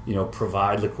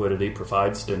 provide liquidity,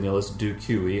 provide stimulus, do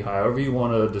QE, however you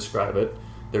want to describe it.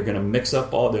 They're going to mix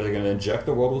up they're going to inject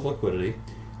the world with liquidity.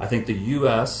 I think the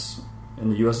U.S.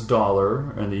 and the U.S.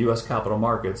 dollar and the U.S. capital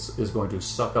markets is going to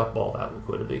suck up all that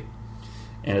liquidity.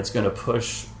 And it's going to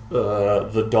push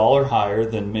the dollar higher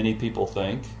than many people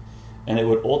think. And it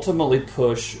would ultimately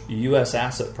push U.S.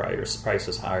 asset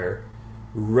prices higher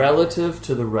relative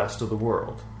to the rest of the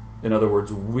world. In other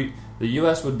words, the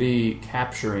U.S. would be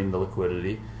capturing the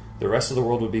liquidity. The rest of the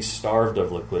world would be starved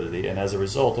of liquidity. And as a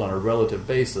result, on a relative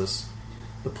basis,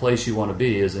 the place you want to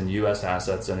be is in U.S.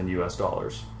 assets and in U.S.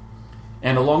 dollars.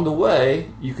 And along the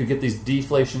way, you could get these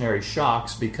deflationary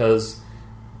shocks because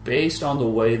based on the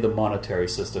way the monetary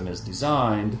system is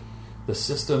designed, the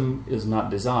system is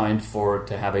not designed for it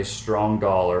to have a strong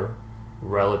dollar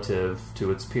relative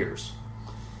to its peers.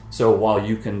 So while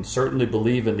you can certainly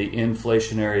believe in the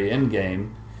inflationary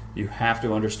endgame, you have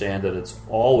to understand that it's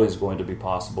always going to be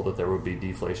possible that there would be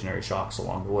deflationary shocks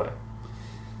along the way.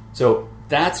 So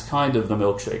that's kind of the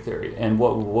milkshake theory. And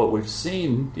what we've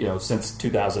seen, since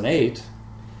 2008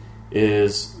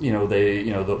 is, at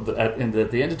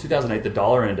the end of 2008, the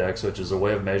dollar index, which is a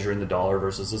way of measuring the dollar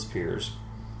versus its peers,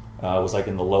 was like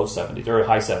in the low 70s or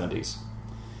high 70s.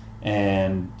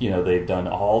 And, they've done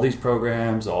all these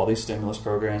programs, all these stimulus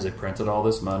programs. They printed all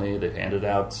this money. They've handed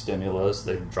out stimulus.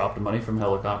 They've dropped money from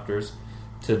helicopters.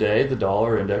 Today, the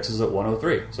dollar index is at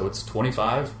 103. So it's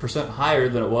 25% higher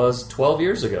than it was 12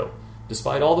 years ago,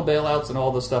 despite all the bailouts and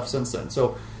all the stuff since then.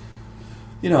 So,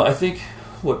 I think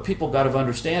what people got to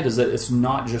understand is that it's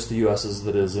not just the U.S.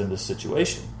 that is in this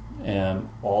situation. And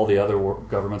all the other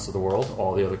governments of the world,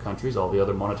 all the other countries, all the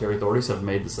other monetary authorities have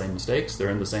made the same mistakes.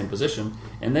 They're in the same position,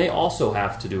 and they also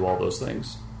have to do all those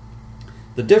things.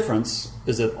 The difference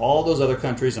is that all those other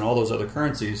countries and all those other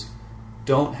currencies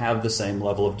don't have the same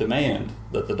level of demand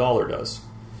that the dollar does.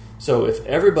 So if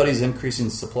everybody's increasing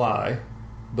supply,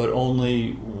 but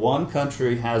only one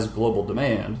country has global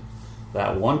demand,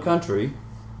 that one country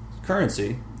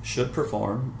currency should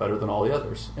perform better than all the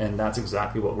others. And that's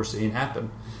exactly what we're seeing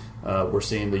happen. We're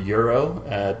seeing the euro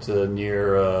at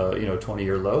near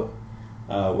 20-year low.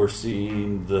 We're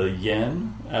seeing the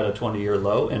yen at a 20-year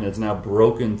low, and it's now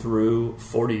broken through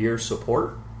 40-year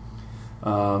support.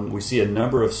 We see a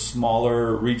number of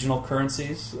smaller regional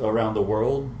currencies around the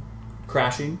world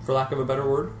crashing, for lack of a better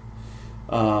word.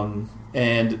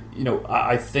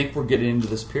 I think we're getting into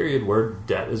this period where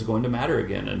debt is going to matter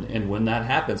again. And when that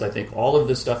happens, I think all of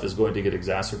this stuff is going to get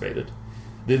exacerbated.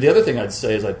 The other thing I'd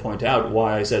say is I'd point out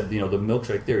why I said, the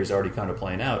milkshake theory is already kind of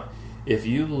playing out. If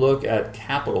you look at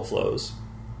capital flows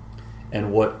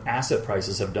and what asset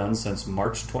prices have done since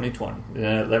March 2020,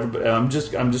 I'm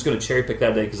just going to cherry pick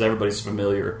that day because everybody's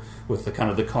familiar with the kind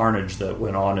of the carnage that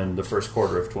went on in the first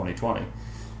quarter of 2020.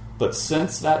 But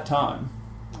since that time,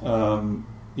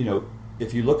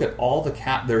 if you look at all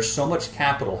there's so much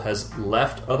capital has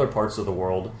left other parts of the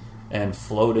world and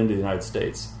flowed into the United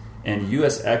States, and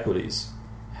U.S. equities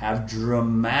have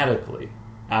dramatically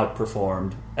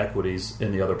outperformed equities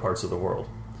in the other parts of the world.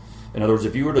 In other words,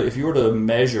 if you were to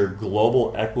measure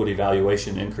global equity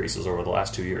valuation increases over the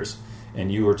last 2 years,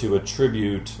 and you were to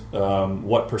attribute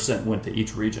what percent went to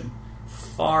each region,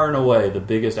 far and away the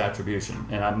biggest attribution,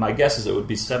 and my guess is it would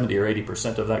be 70 or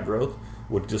 80% of that growth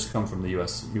would just come from the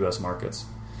U.S. markets.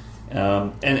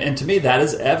 And to me, that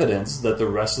is evidence that the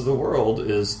rest of the world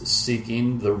is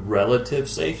seeking the relative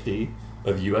safety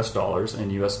of U.S. dollars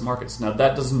and U.S. markets. Now,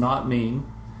 that does not mean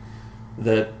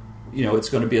that it's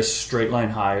going to be a straight line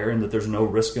higher and that there's no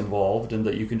risk involved and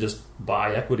that you can just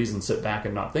buy equities and sit back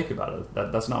and not think about it.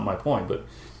 That's not my point. But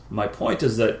my point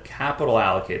is that capital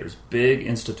allocators, big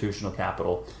institutional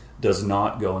capital, does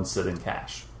not go and sit in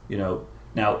cash.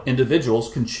 Now,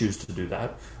 individuals can choose to do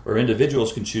that, or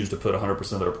individuals can choose to put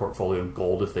 100% of their portfolio in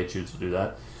gold if they choose to do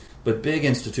that. But big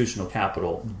institutional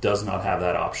capital does not have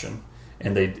that option.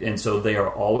 And so they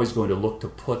are always going to look to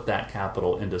put that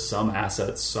capital into some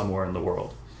assets somewhere in the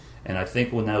world. And I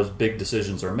think when those big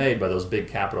decisions are made by those big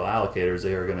capital allocators,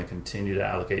 they are going to continue to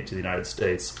allocate to the United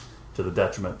States to the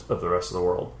detriment of the rest of the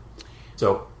world.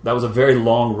 So that was a very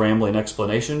long, rambling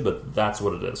explanation, but that's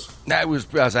what it is. That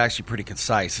was actually pretty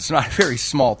concise. It's not a very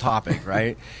small topic,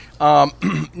 right?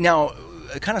 Now,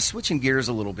 kind of switching gears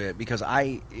a little bit, because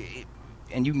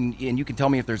you can tell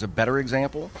me if there's a better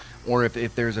example or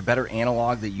if there's a better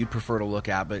analog that you'd prefer to look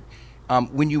at. But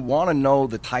When you want to know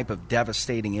the type of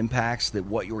devastating impacts that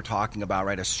what you were talking about,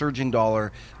 right, a surging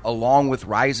dollar along with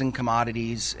rising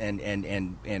commodities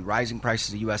and rising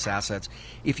prices of U.S. assets,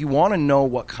 if you want to know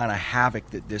what kind of havoc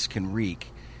that this can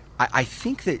wreak, I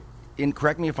think that, and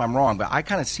correct me if I'm wrong, but I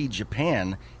kind of see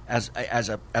Japan as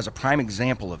a prime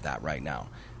example of that right now.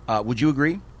 Would you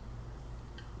agree?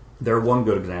 They're one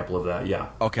good example of that, yeah.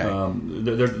 Okay.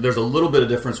 There's a little bit of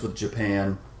difference with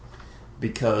Japan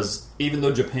because even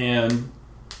though Japan,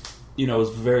 is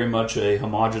very much a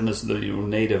homogenous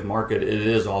native market, it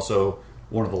is also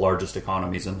one of the largest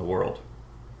economies in the world.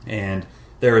 And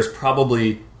there is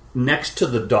probably, next to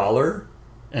the dollar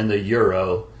and the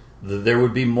euro, there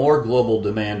would be more global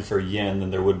demand for yen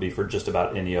than there would be for just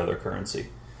about any other currency.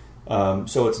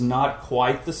 So it's not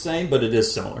quite the same, but it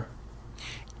is similar.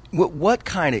 What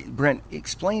kind of, Brent,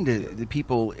 explain to the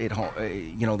people at home,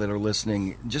 that are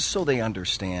listening, just so they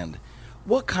understand,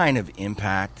 what kind of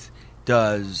impact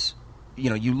does,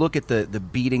 you look at the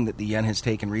beating that the yen has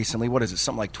taken recently, what is it,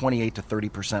 something like 28 to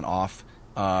 30% off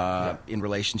in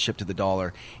relationship to the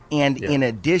dollar, and in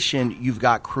addition, you've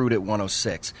got crude at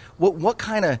 106. What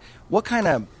kind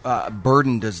of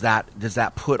burden does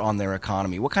that put on their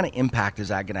economy? What kind of impact is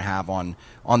that going to have on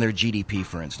their GDP,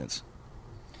 for instance?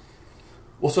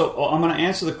 Well, so I'm going to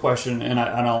answer the question, and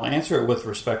I'll answer it with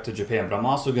respect to Japan, but I'm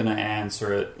also going to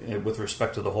answer it with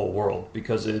respect to the whole world,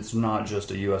 because it's not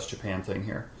just a U.S.-Japan thing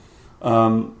here.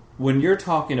 When you're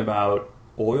talking about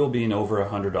oil being over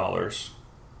 $100,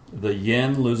 the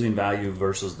yen losing value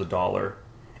versus the dollar,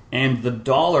 and the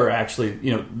dollar actually,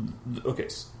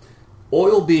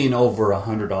 oil being over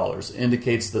 $100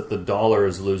 indicates that the dollar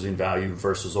is losing value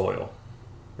versus oil.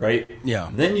 Right?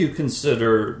 Yeah. Then you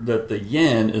consider that the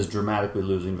yen is dramatically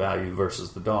losing value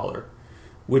versus the dollar,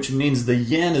 which means the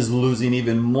yen is losing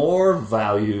even more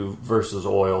value versus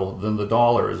oil than the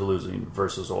dollar is losing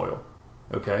versus oil.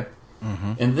 Okay?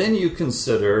 Mm-hmm. And then you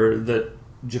consider that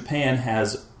Japan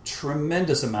has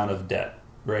tremendous amount of debt,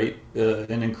 right?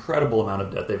 An incredible amount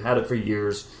of debt. They've had it for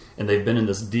years, and they've been in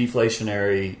this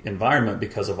deflationary environment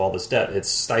because of all this debt. It's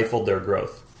stifled their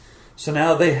growth. So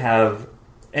now they have...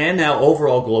 And now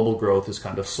overall global growth is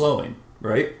kind of slowing,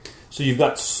 right? So you've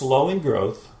got slowing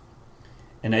growth,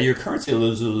 and now your currency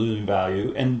losing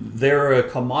value, and they're a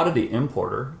commodity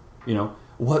importer.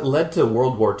 What led to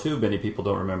World War II, many people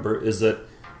don't remember, is that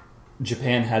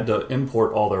Japan had to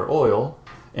import all their oil,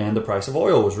 and the price of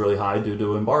oil was really high due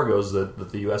to embargoes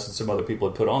that the U.S. and some other people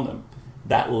had put on them.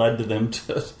 That led to them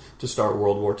to start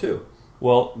World War II.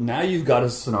 Well, now you've got a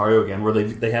scenario again where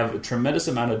they have a tremendous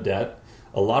amount of debt.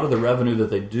 A lot of the revenue that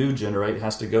they do generate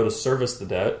has to go to service the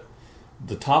debt.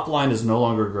 The top line is no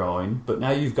longer growing, but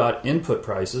now you've got input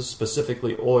prices,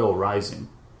 specifically oil, rising.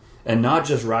 And not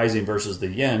just rising versus the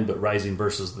yen, but rising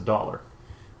versus the dollar.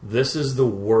 This is the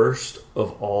worst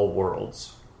of all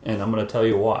worlds, and I'm going to tell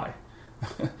you why.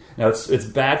 Now, it's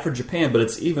bad for Japan, but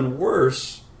it's even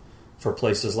worse for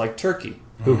places like Turkey,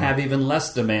 who have even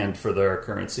less demand for their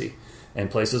currency,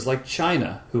 and places like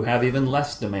China, who have even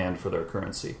less demand for their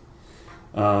currency.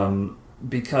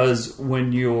 Because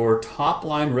when your top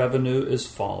line revenue is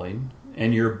falling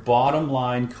and your bottom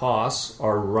line costs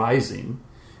are rising,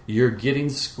 you're getting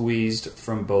squeezed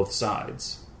from both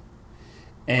sides.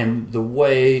 And the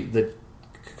way that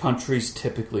countries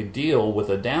typically deal with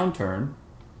a downturn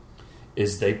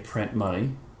is they print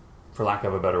money, for lack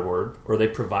of a better word, or they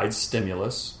provide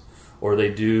stimulus, or they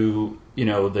do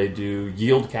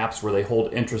yield caps where they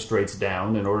hold interest rates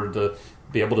down in order to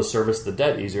be able to service the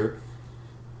debt easier.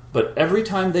 But every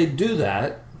time they do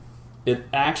that, it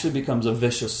actually becomes a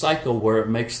vicious cycle where it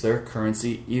makes their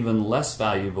currency even less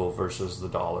valuable versus the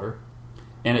dollar.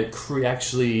 And it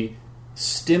actually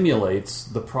stimulates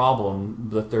the problem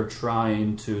that they're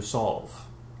trying to solve.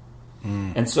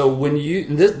 And so when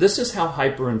this is how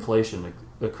hyperinflation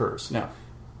occurs. Now,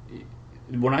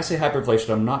 when I say hyperinflation,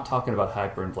 I'm not talking about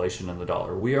hyperinflation in the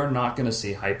dollar. We are not going to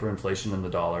see hyperinflation in the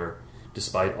dollar,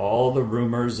 despite all the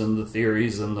rumors and the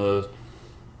theories and the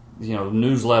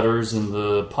newsletters and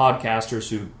the podcasters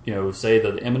who say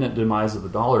that the imminent demise of the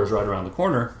dollar is right around the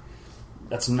corner.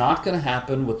 That's not going to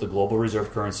happen with the global reserve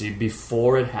currency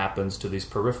before it happens to these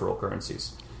peripheral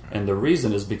currencies. And the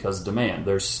reason is because demand.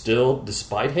 There's still,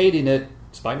 despite hating it,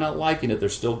 despite not liking it,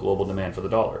 there's still global demand for the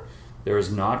dollar. There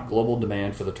is not global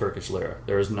demand for the Turkish lira.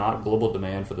 There is not global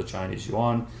demand for the Chinese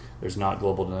yuan. There's not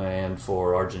global demand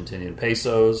for Argentinian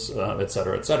pesos, et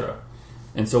cetera, et cetera.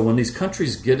 And so when these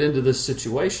countries get into this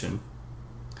situation,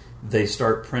 they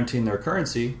start printing their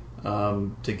currency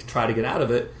to try to get out of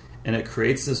it, and it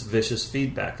creates this vicious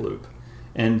feedback loop.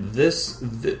 And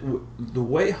the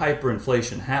way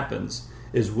hyperinflation happens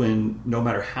is when no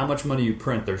matter how much money you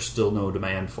print, there's still no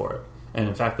demand for it. And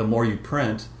in fact, the more you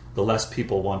print, the less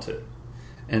people want it.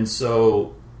 And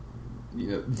so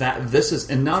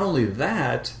and not only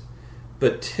that,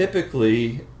 but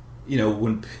typically,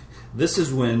 this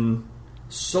is when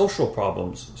social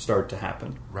problems start to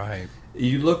happen. Right.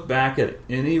 You look back at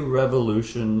any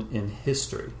revolution in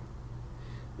history,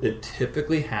 it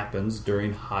typically happens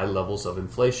during high levels of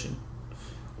inflation.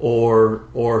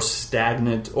 Or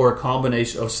stagnant, or a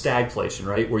combination of stagflation,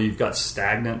 right? Where you've got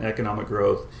stagnant economic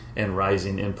growth and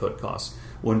rising input costs.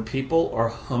 When people are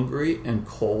hungry and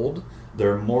cold,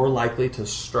 they're more likely to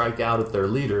strike out at their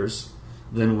leaders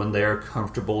than when they're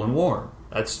comfortable and warm.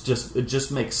 It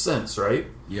just makes sense, right?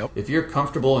 Yep. If you're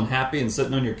comfortable and happy and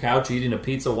sitting on your couch eating a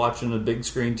pizza, watching a big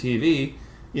screen TV,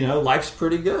 life's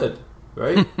pretty good,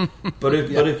 right? But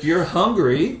if you're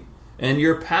hungry and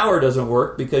your power doesn't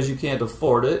work because you can't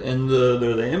afford it, and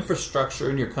the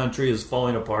infrastructure in your country is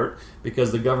falling apart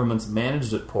because the government's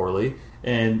managed it poorly,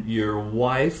 and your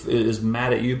wife is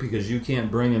mad at you because you can't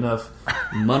bring enough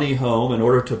money home in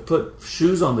order to put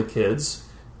shoes on the kids,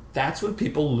 that's when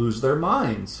people lose their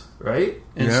minds, right?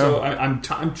 And so I'm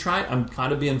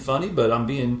kind of being funny, but I'm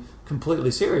being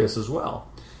completely serious as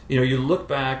well. You look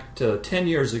back to 10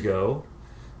 years ago,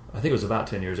 I think it was about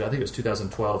 10 years ago, I think it was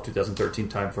 2012, 2013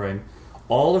 timeframe,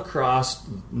 all across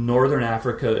northern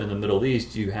Africa and the Middle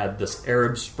East, you had this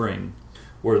Arab Spring,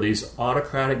 where these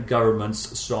autocratic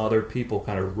governments saw their people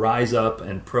kind of rise up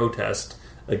and protest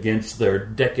against their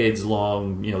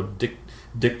decades-long,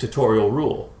 dictatorial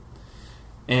rule.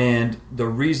 And the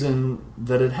reason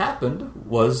that it happened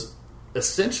was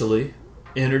essentially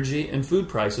energy and food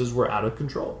prices were out of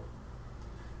control.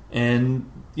 And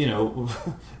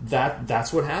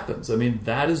that's what happens. I mean,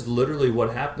 that is literally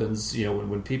what happens.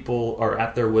 When people are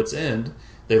at their wits' end,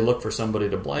 they look for somebody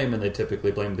to blame, and they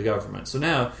typically blame the government. So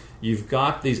now you've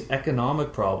got these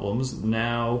economic problems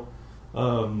now,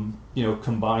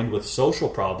 combined with social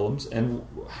problems. And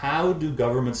how do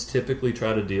governments typically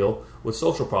try to deal with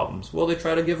social problems? Well, they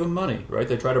try to give them money, right?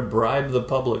 They try to bribe the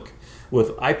public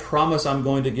with, I promise I'm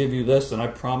going to give you this, and I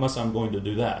promise I'm going to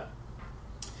do that.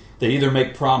 They either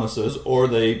make promises or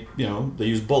they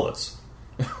use bullets,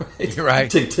 right?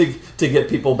 to get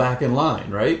people back in line,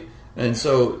 right? And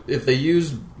so if they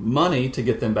use money to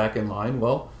get them back in line,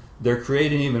 well, they're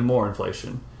creating even more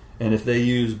inflation. And if they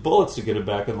use bullets to get it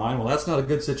back in line, well, that's not a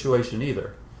good situation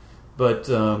either. But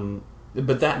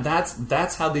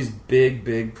that's how these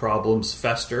big problems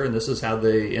fester, and this is how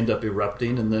they end up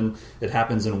erupting. And then it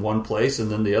happens in one place,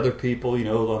 and then the other people,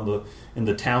 in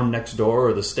the town next door,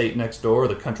 or the state next door, or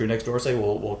the country next door, say,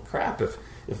 well, crap.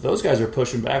 If those guys are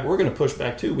pushing back, we're going to push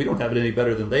back too. We don't have it any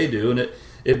better than they do, and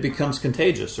it becomes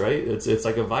contagious, right? It's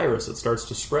like a virus. It starts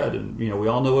to spread, and we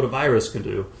all know what a virus can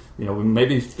do.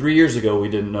 Maybe 3 years ago we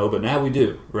didn't know, but now we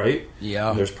do, right?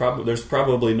 Yeah. There's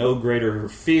probably no greater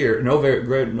fear, no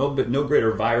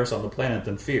greater virus on the planet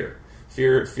than fear.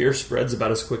 Fear spreads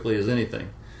about as quickly as anything,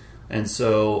 and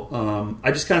so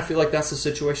I just kind of feel like that's the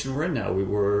situation we're in now.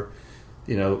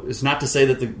 It's not to say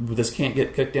that this can't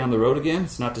get kicked down the road again.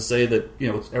 It's not to say that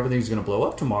everything's going to blow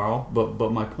up tomorrow.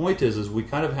 But my point is we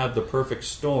kind of have the perfect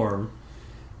storm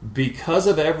because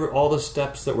of all the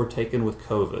steps that were taken with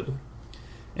COVID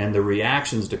and the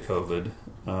reactions to COVID.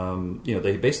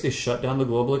 They basically shut down the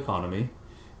global economy.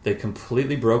 They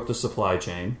completely broke the supply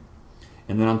chain.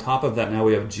 And then on top of that, now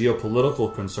we have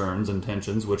geopolitical concerns and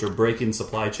tensions, which are breaking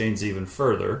supply chains even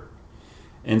further.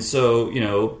 And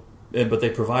so, but they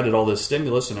provided all this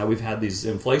stimulus, and now we've had these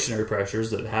inflationary pressures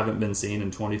that haven't been seen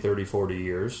in 20, 30, 40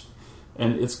 years.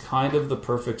 And it's kind of the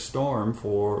perfect storm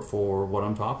for what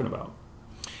I'm talking about.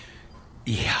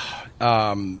 Yeah.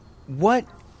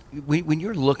 When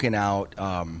you're looking out,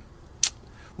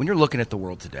 when you're looking at the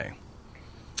world today,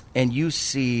 and you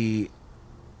see,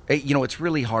 it's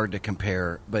really hard to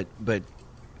compare, but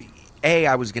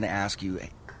I was going to ask you,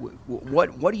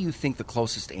 what do you think the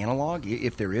closest analog,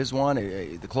 if there is one,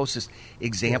 the closest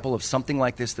example of something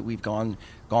like this that we've gone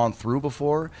through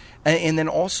before? And then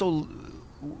also,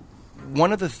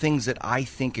 one of the things that I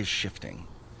think is shifting,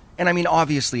 and I mean,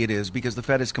 obviously it is because the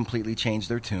Fed has completely changed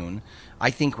their tune.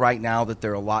 I think right now that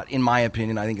they're a lot, in my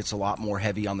opinion, I think it's a lot more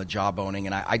heavy on the jawboning,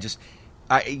 and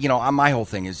my whole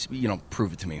thing is,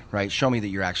 prove it to me, right? Show me that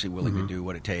you're actually willing to do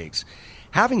what it takes.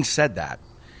 Having said that,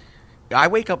 I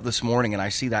wake up this morning and I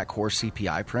see that core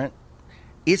CPI print.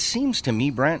 It seems to me,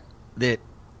 Brent, that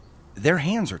their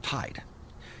hands are tied.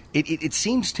 It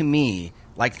seems to me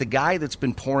like the guy that's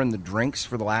been pouring the drinks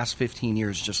for the last 15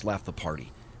 years just left the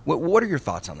party. What are your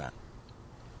thoughts on that?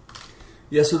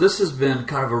 Yeah, so this has been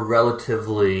kind of a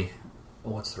relatively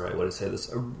what's the right way to say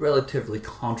this? A relatively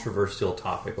controversial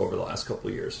topic over the last couple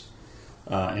of years.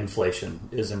 Inflation.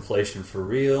 Is inflation for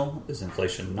real? Is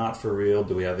inflation not for real?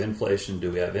 Do we have inflation?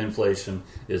 Do we have inflation?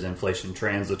 Is inflation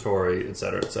transitory? Et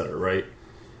cetera, right?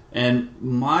 And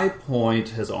my point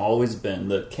has always been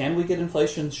that can we get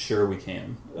inflation? Sure we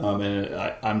can. And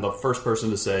I'm the first person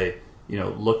to say,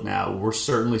 look now, we're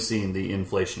certainly seeing the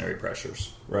inflationary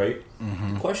pressures, right?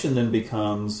 Mm-hmm. The question then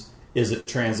becomes, is it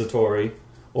transitory?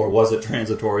 Or was it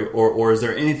transitory? Or is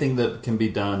there anything that can be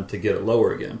done to get it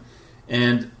lower again?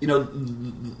 And,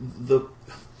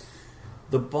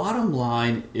 the bottom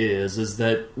line is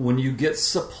that when you get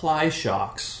supply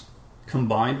shocks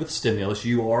combined with stimulus,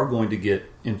 you are going to get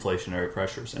inflationary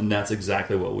pressures. And that's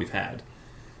exactly what we've had.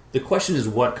 The question is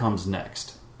what comes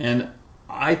next? And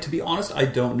to be honest, I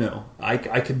don't know. I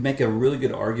could make a really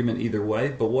good argument either way.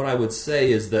 But what I would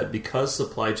say is that because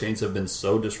supply chains have been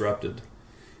so disrupted,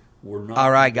 we're not...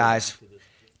 All right, guys.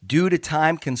 Due to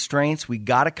time constraints, we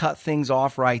got to cut things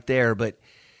off right there. But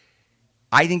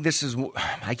I think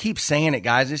I keep saying it,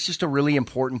 guys. It's just a really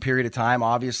important period of time.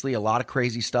 Obviously, a lot of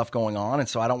crazy stuff going on. And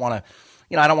so I don't want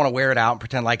to wear it out and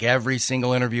pretend like every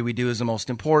single interview we do is the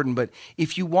most important. But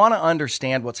if you want to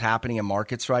understand what's happening in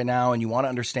markets right now, and you want to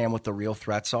understand what the real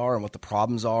threats are and what the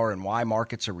problems are and why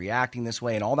markets are reacting this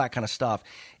way and all that kind of stuff,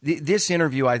 this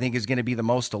interview, I think, is going to be the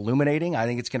most illuminating. I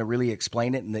think it's going to really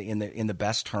explain it in the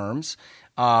best terms.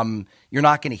 You're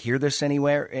not going to hear this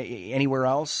anywhere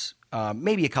else.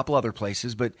 Maybe a couple other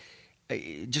places, but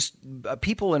just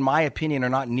people, in my opinion, are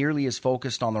not nearly as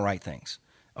focused on the right things.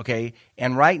 Okay,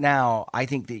 and right now, I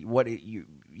think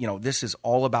that this is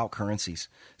all about currencies.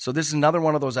 So this is another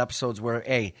one of those episodes where,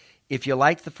 hey, if you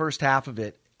like the first half of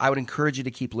it, I would encourage you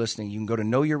to keep listening. You can go to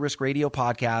Know Your Risk Radio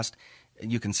podcast.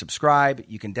 You can subscribe.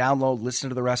 You can download, listen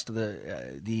to the rest of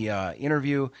the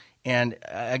interview. And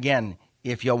again,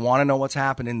 if you want to know what's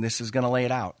happening, this is going to lay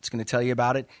it out. It's going to tell you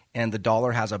about it. And the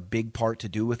dollar has a big part to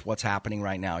do with what's happening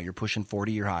right now. You're pushing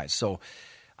 40-year highs. So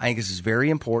I think this is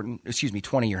very important.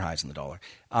 20-year highs in the dollar.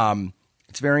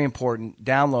 It's very important.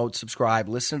 Download, subscribe,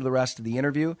 listen to the rest of the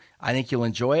interview. I think you'll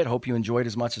enjoy it. Hope you enjoyed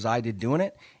as much as I did doing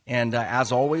it. And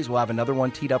as always, we'll have another one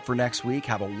teed up for next week.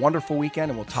 Have a wonderful weekend,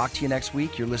 and we'll talk to you next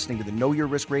week. You're listening to the Know Your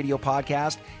Risk Radio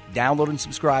podcast. Download and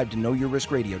subscribe to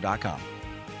KnowYourRiskRadio.com.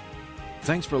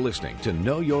 Thanks for listening to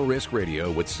Know Your Risk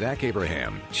Radio with Zach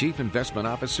Abraham, Chief Investment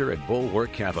Officer at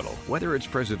Bulwark Capital. Whether it's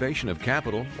preservation of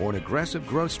capital or an aggressive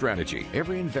growth strategy,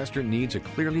 every investor needs a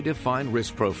clearly defined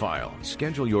risk profile.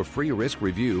 Schedule your free risk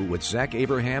review with Zach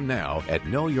Abraham now at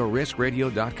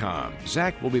KnowYourRiskRadio.com.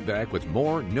 Zach will be back with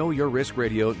more Know Your Risk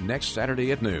Radio next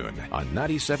Saturday at noon on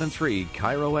 97.3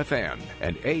 Cairo FM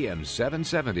and AM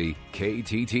 770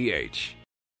 KTTH.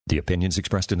 The opinions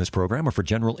expressed in this program are for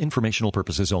general informational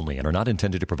purposes only and are not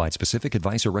intended to provide specific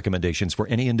advice or recommendations for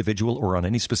any individual or on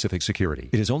any specific security.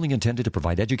 It is only intended to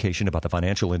provide education about the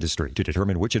financial industry. To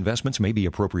determine which investments may be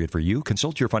appropriate for you,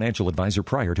 consult your financial advisor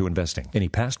prior to investing. Any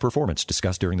past performance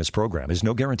discussed during this program is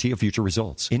no guarantee of future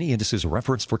results. Any indices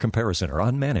referenced for comparison are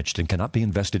unmanaged and cannot be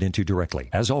invested into directly.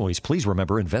 As always, please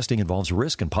remember investing involves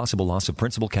risk and possible loss of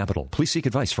principal capital. Please seek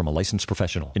advice from a licensed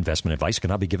professional. Investment advice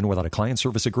cannot be given without a client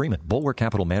service agreement. Bulwark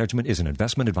Capital Management is an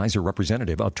investment advisor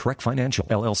representative of Trek Financial,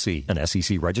 LLC, an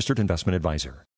SEC-registered investment advisor.